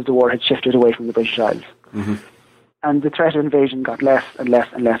focus of the war had shifted away from the British Isles. Mm-hmm. And the threat of invasion got less and less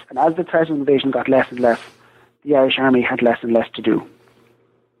and less. And as the threat of invasion got less and less, the Irish Army had less and less to do.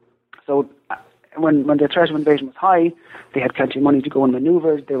 So when the threat of invasion was high, they had plenty of money to go and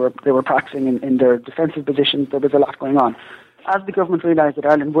manoeuvre. They were practicing in their defensive positions. There was a lot going on. As the government realised that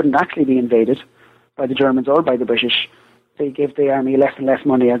Ireland wouldn't actually be invaded by the Germans or by the British, they gave the army less and less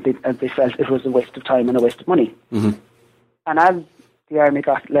money as they felt it was a waste of time and a waste of money. Mm-hmm. And as the army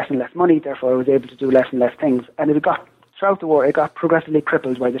got less and less money, therefore it was able to do less and less things. And throughout the war, it got progressively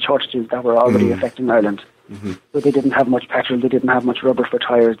crippled by the shortages that were already mm-hmm. affecting Ireland. Mm-hmm. So they didn't have much petrol, they didn't have much rubber for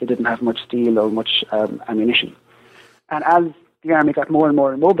tyres, they didn't have much steel or much ammunition. And as the army got more and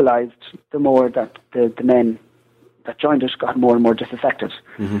more immobilised, the more that the men that joined it got more and more disaffected.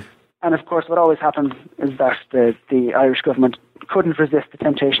 Mm-hmm. And of course, what always happens is that the Irish government couldn't resist the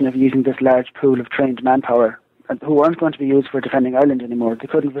temptation of using this large pool of trained manpower who weren't going to be used for defending Ireland anymore. They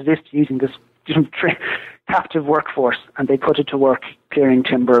couldn't resist using this captive workforce, and they put it to work clearing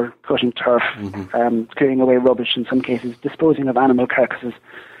timber, cutting turf, mm-hmm. Clearing away rubbish in some cases, disposing of animal carcasses.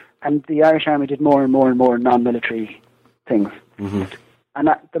 And the Irish Army did more and more and more non-military things. Mm-hmm. And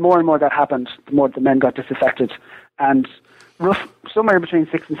the more and more that happened, the more the men got disaffected. And somewhere between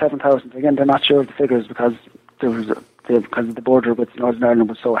 6,000 and 7,000. Again, they're not sure of the figures because because the border with Northern Ireland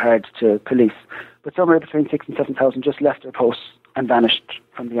was so hard to police. But somewhere between 6,000 and 7,000 just left their posts and vanished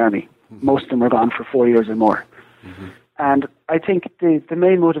from the army. Mm-hmm. Most of them were gone for 4 years or more. Mm-hmm. And I think the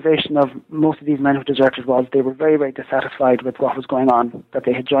main motivation of most of these men who deserted was they were very, very dissatisfied with what was going on, that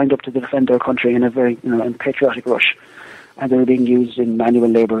they had joined up to defend their country in a very, in patriotic rush. And they were being used in manual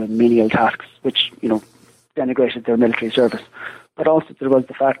labour and menial tasks, which, denigrated their military service. But also there was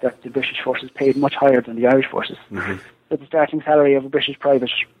the fact that the British forces paid much higher than the Irish forces. Mm-hmm. So the starting salary of a British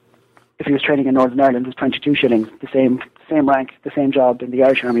private, if he was training in Northern Ireland, was 22 shillings. The same rank, the same job in the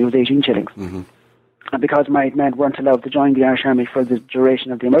Irish Army was 18 shillings. Mm-hmm. And because married men weren't allowed to join the Irish Army for the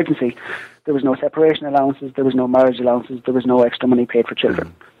duration of the emergency, there was no separation allowances, there was no marriage allowances, there was no extra money paid for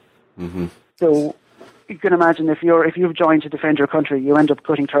children. Mm-hmm. So you can imagine if you've joined to defend your country, you end up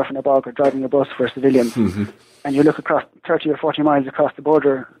cutting turf in a bog or driving a bus for civilians, mm-hmm. and you look across 30 or 40 miles across the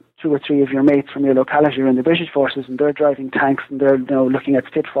border, 2 or 3 of your mates from your locality are in the British forces, and they're driving tanks, and they're looking at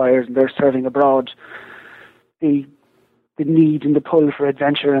Spitfires, and they're serving abroad. The need and the pull for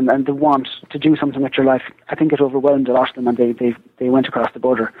adventure and the want to do something with your life, I think it overwhelmed a lot of them, and they went across the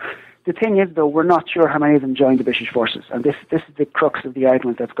border. The thing is, though, we're not sure how many of them joined the British forces, and this is the crux of the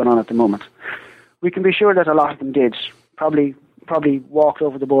argument that's going on at the moment. We can be sure that a lot of them did, probably walked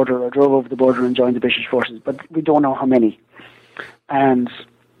over the border or drove over the border and joined the British forces, but we don't know how many. And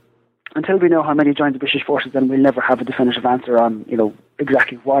until we know how many joined the British forces, then we'll never have a definitive answer on,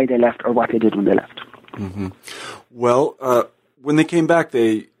 exactly why they left or what they did when they left. Mm-hmm. Well, when they came back,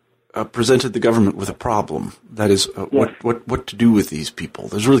 they presented the government with a problem. That is, yes. what to do with these people.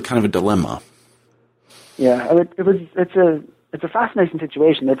 There's really kind of a dilemma. Yeah, it's a fascinating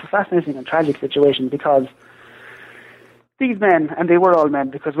situation. It's a fascinating and tragic situation because these men, and they were all men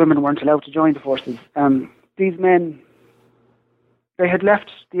because women weren't allowed to join the forces, these men, they had left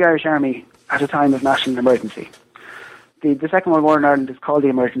the Irish Army at a time of national emergency. The Second World War in Ireland is called the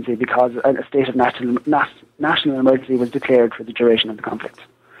emergency because a state of national emergency was declared for the duration of the conflict.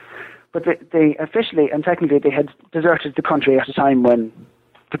 But they officially and technically they had deserted the country at a time when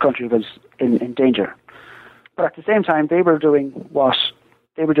the country was in danger. But at the same time, they were doing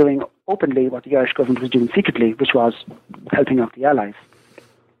openly what the Irish government was doing secretly, which was helping out the Allies.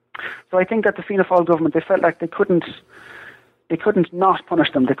 So I think that the Fianna Fáil government, they felt like they couldn't not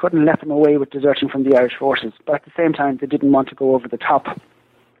punish them. They couldn't let them away with deserting from the Irish forces. But at the same time, they didn't want to go over the top.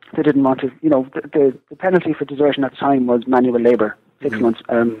 They didn't want to, the penalty for desertion at the time was manual labour, 6 months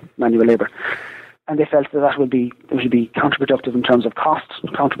manual labour. And they felt that it would be counterproductive in terms of cost,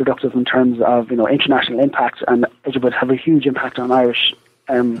 counterproductive in terms of, international impact, and it would have a huge impact on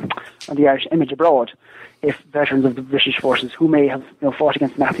on the Irish image abroad if veterans of the British forces who may have fought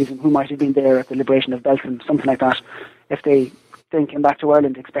against Nazis and who might have been there at the liberation of Belfast, something like that, if they then came back to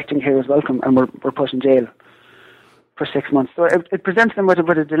Ireland expecting heroes welcome and were put in jail for 6 months. So it presents them with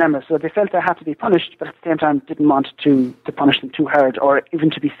a dilemma. So they felt they had to be punished, but at the same time didn't want to punish them too hard or even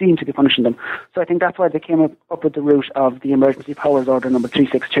to be seen to be punishing them. So I think that's why they came up with the route of the Emergency Powers Order number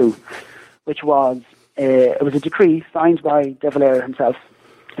 362, which was it was a decree signed by De Valera himself.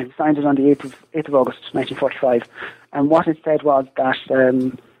 And he signed it on the 8th of August 1945. And what it said was that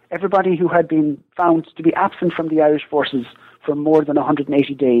everybody who had been found to be absent from the Irish forces for more than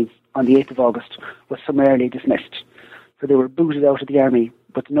 180 days on the 8th of August was summarily dismissed. So they were booted out of the army,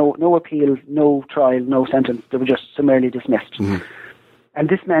 but no appeal, no trial, no sentence. They were just summarily dismissed. Mm-hmm. And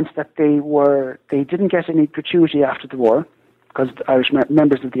this meant that they didn't get any gratuity after the war, because the Irish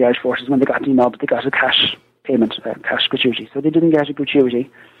members of the Irish forces, when they got demobbed, they got a cash payment, cash gratuity. So they didn't get a gratuity.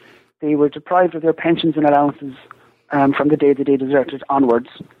 They were deprived of their pensions and allowances from the day they deserted onwards.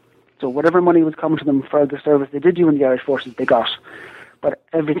 So whatever money was coming to them for the service they did do in the Irish forces, they got. But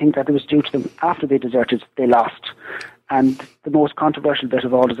everything that was due to them after they deserted, they lost. And the most controversial bit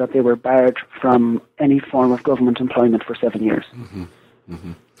of all is that they were barred from any form of government employment for 7 years. Mm-hmm.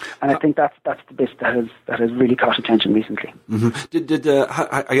 Mm-hmm. And I think that's the bit that has really caught attention recently.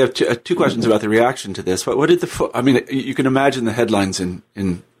 Mm-hmm. I have two questions about the reaction to this. What did you can imagine the headlines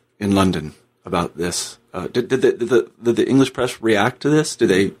in London about this. Did the English press react to this? Did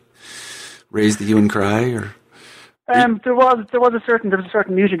they raise the hue and cry? Or there was a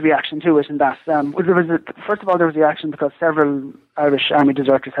certain muted reaction to it, in that first of all there was reaction because several Irish Army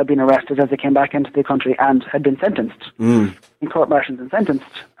deserters had been arrested as they came back into the country and had been sentenced in court-martials and sentenced.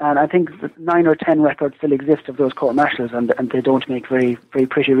 And I think 9 or 10 records still exist of those court-martials, and they don't make very, very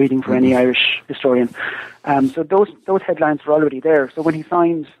pretty reading for any Irish historian. So those headlines were already there. So when he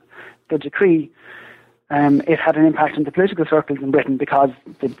signed the decree, It had an impact on the political circles in Britain because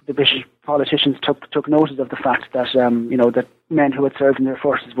the British politicians took notice of the fact that that men who had served in their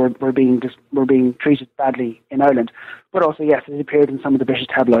forces were being treated badly in Ireland. But also, yes, it appeared in some of the British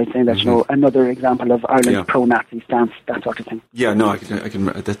tabloids saying that another example of Ireland's pro-Nazi stance, that sort of thing. Yeah, no, I can.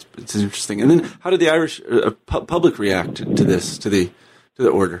 It's interesting. And then, how did the Irish public react to this, to the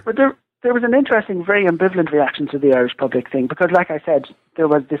order? But there was an interesting, very ambivalent reaction to the Irish public thing because, like I said, there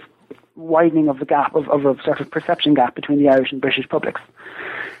was this widening of the gap of a sort of perception gap between the Irish and British publics.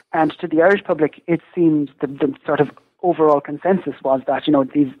 And to the Irish public, it seemed the sort of overall consensus was that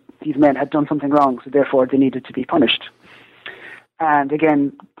these men had done something wrong, so therefore they needed to be punished. And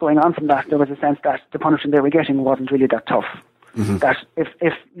again, going on from that, there was a sense that the punishment they were getting wasn't really that tough. Mm-hmm. That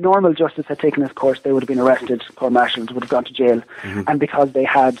if normal justice had taken its course, they would have been arrested, court-martialed, would have gone to jail, and because they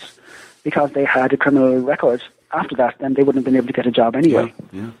had a criminal record after that, then they wouldn't have been able to get a job anyway.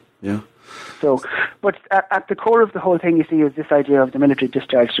 Yeah. So, but at the core of the whole thing, you see, is this idea of the military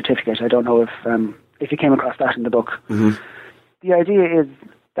discharge certificate. I don't know if you came across that in the book. Mm-hmm. The idea is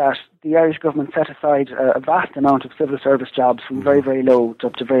that the Irish government set aside a vast amount of civil service jobs from very, very low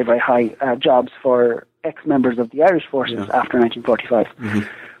up to very, very high jobs for ex-members of the Irish forces after 1945. Mm-hmm.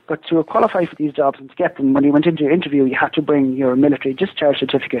 But to qualify for these jobs and to get them, when you went into your interview, you had to bring your military discharge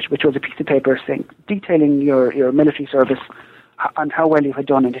certificate, which was a piece of paper detailing your military service and how well you had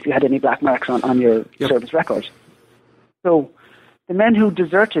done and if you had any black marks on your service record. So the men who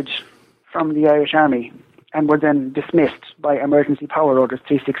deserted from the Irish Army and were then dismissed by Emergency Power Orders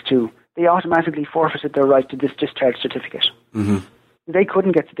 362, they automatically forfeited their right to this discharge certificate. Mm-hmm. They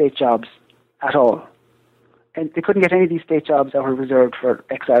couldn't get state jobs at all. And they couldn't get any of these state jobs that were reserved for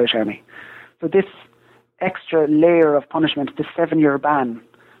ex-Irish Army. So this extra layer of punishment, this 7-year ban,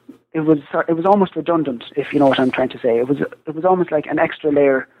 it was almost redundant, if you know what I'm trying to say. It was almost like an extra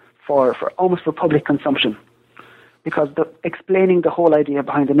layer for public consumption, because explaining the whole idea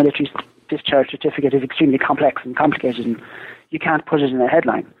behind the military discharge certificate is extremely complex and complicated, and you can't put it in a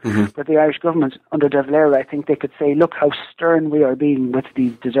headline. Mm-hmm. But the Irish government, under De Valera, I think they could say, look how stern we are being with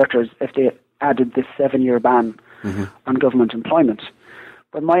these deserters if they added this 7-year ban on government employment.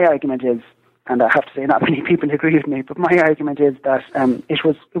 But my argument is, and I have to say not many people agree with me, but my argument is that it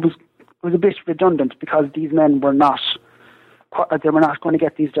was a bit redundant because these men were not going to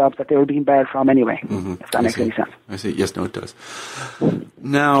get these jobs that they were being barred from anyway, if that makes any sense. I see. Yes, no, it does.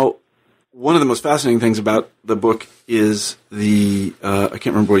 Now, one of the most fascinating things about the book is the, I can't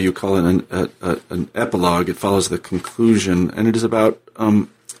remember what you call it, an epilogue. It follows the conclusion, and it is about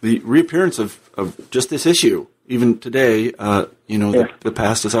the reappearance of just this issue. Even today, the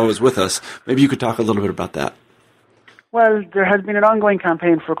past is always with us. Maybe you could talk a little bit about that. Well, there has been an ongoing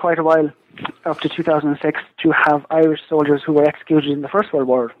campaign for quite a while, up to 2006, to have Irish soldiers who were executed in the First World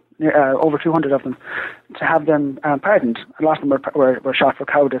War, over 200 of them, to have them pardoned. A lot of them were shot for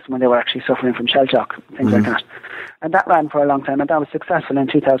cowardice when they were actually suffering from shell shock, things like that. And that ran for a long time, and that was successful in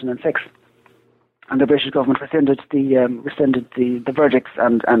 2006. And the British government rescinded the verdicts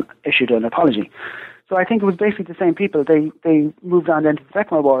and issued an apology. So I think it was basically the same people. They moved on into the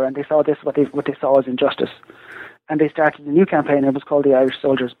Second World War, and they saw this what they saw as injustice, and they started a new campaign. It was called the Irish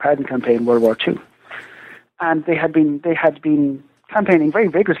Soldiers Pardon Campaign, World War II, and they had been campaigning very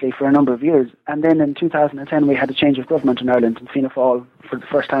vigorously for a number of years. And then in 2010, we had a change of government in Ireland, and Fianna Fáil, for the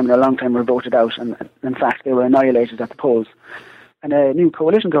first time in a long time, were voted out, and in fact they were annihilated at the polls. And a new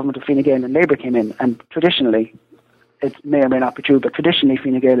coalition government of Fine Gael and Labour came in, and traditionally, it may or may not be true, but traditionally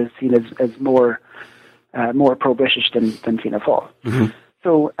Fine Gael is seen as more pro-British than Fianna Fáil. Mm-hmm.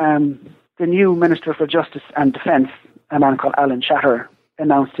 So the new Minister for Justice and Defence, a man called Alan Shatter,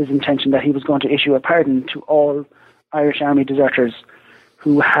 announced his intention that he was going to issue a pardon to all Irish Army deserters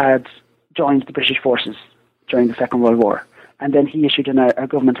who had joined the British forces during the Second World War. And then he issued a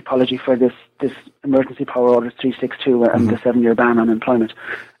government apology for this Emergency Power Orders 362 and the 7-year ban on employment.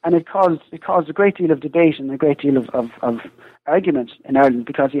 And it caused a great deal of debate and a great deal of argument in Ireland,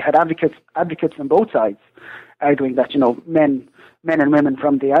 because you had advocates on both sides arguing that, men and women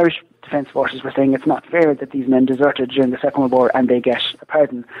from the Irish Defence Forces were saying it's not fair that these men deserted during the Second World War and they get a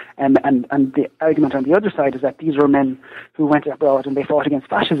pardon. And the argument on the other side is that these were men who went abroad and they fought against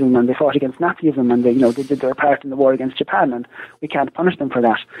fascism and they fought against Nazism and they did their part in the war against Japan, and we can't punish them for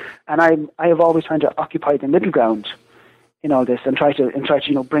that. And I have always tried to occupy the middle ground in all this and try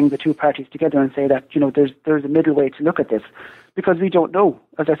to bring the two parties together and say that there's a middle way to look at this, because we don't know,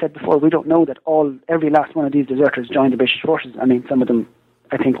 as I said before, we don't know that every last one of these deserters joined the British forces. I mean, some of them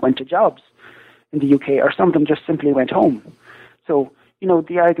I think went to jobs in the UK, or some of them just simply went home. So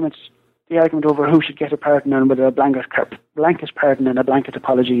the argument the argument over who should get a pardon and whether a blanket pardon and a blanket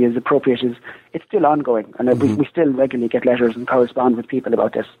apology is appropriate it's still ongoing, and we still regularly get letters and correspond with people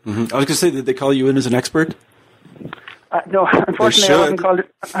about this. Mm-hmm. I was going to say, did they call you in as an expert? No, unfortunately,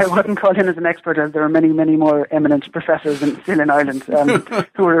 I wasn't called in as an expert, as there are many, many more eminent professors still in Ireland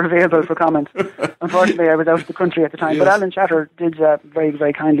who were available for comment. Unfortunately, I was out of the country at the time. Yes. But Alan Chatter did very,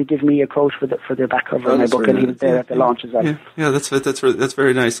 very kindly give me a quote for the back cover of my book, and he was there at the launch as well. Yeah, that's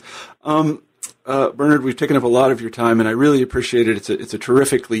very nice. Bernard, we've taken up a lot of your time, and I really appreciate it. It's a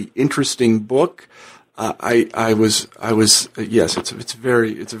terrifically interesting book. Yes, it's a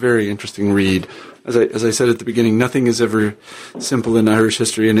very interesting read. As I said at the beginning, nothing is ever simple in Irish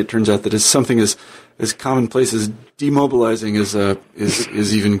history, and it turns out that it's something as commonplace as demobilizing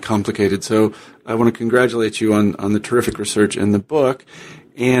is even complicated. So I want to congratulate you on the terrific research in the book,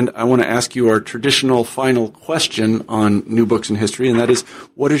 and I want to ask you our traditional final question on New Books in History, and that is,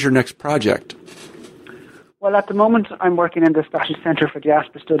 what is your next project? Well, at the moment, I'm working in the Scottish Centre for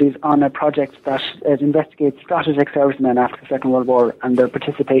Diaspora Studies on a project that investigates Scottish ex-servicemen after the Second World War and their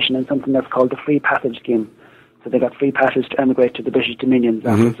participation in something that's called the Free Passage Scheme. So they got free passage to emigrate to the British dominions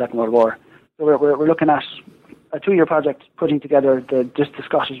after the Second World War. So we're looking at a 2-year project putting together just the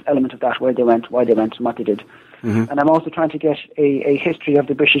Scottish element of that, where they went, why they went, and what they did. Mm-hmm. And I'm also trying to get a history of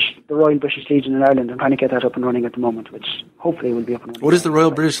the Royal British Legion in Ireland. I'm trying to get that up and running at the moment, which hopefully will be up and running. What is the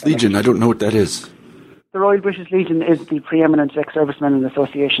Royal British Legion? I don't know what that is. The Royal British Legion is the preeminent ex-servicemen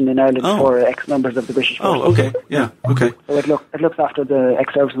association in Ireland for ex-members of the British Force. Oh, okay. Yeah, okay. So it looks after the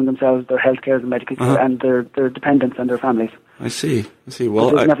ex-servicemen themselves, their healthcare, their medical care, and their dependents and their families. I see. Well,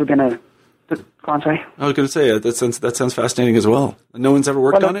 there's never been a... Go on, sorry. I was going to say, that sounds fascinating as well. No one's ever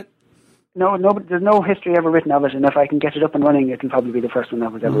worked on it? No, there's no history ever written of it, and if I can get it up and running, it'll probably be the first one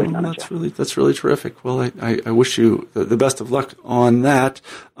that was ever written on it. That's really terrific. Well, I wish you the best of luck on that.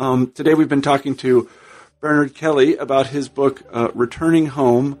 Today we've been talking to Bernard Kelly about his book, Returning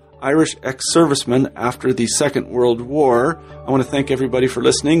Home, Irish Ex-Servicemen After the Second World War. I want to thank everybody for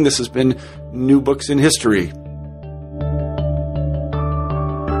listening. This has been New Books in History.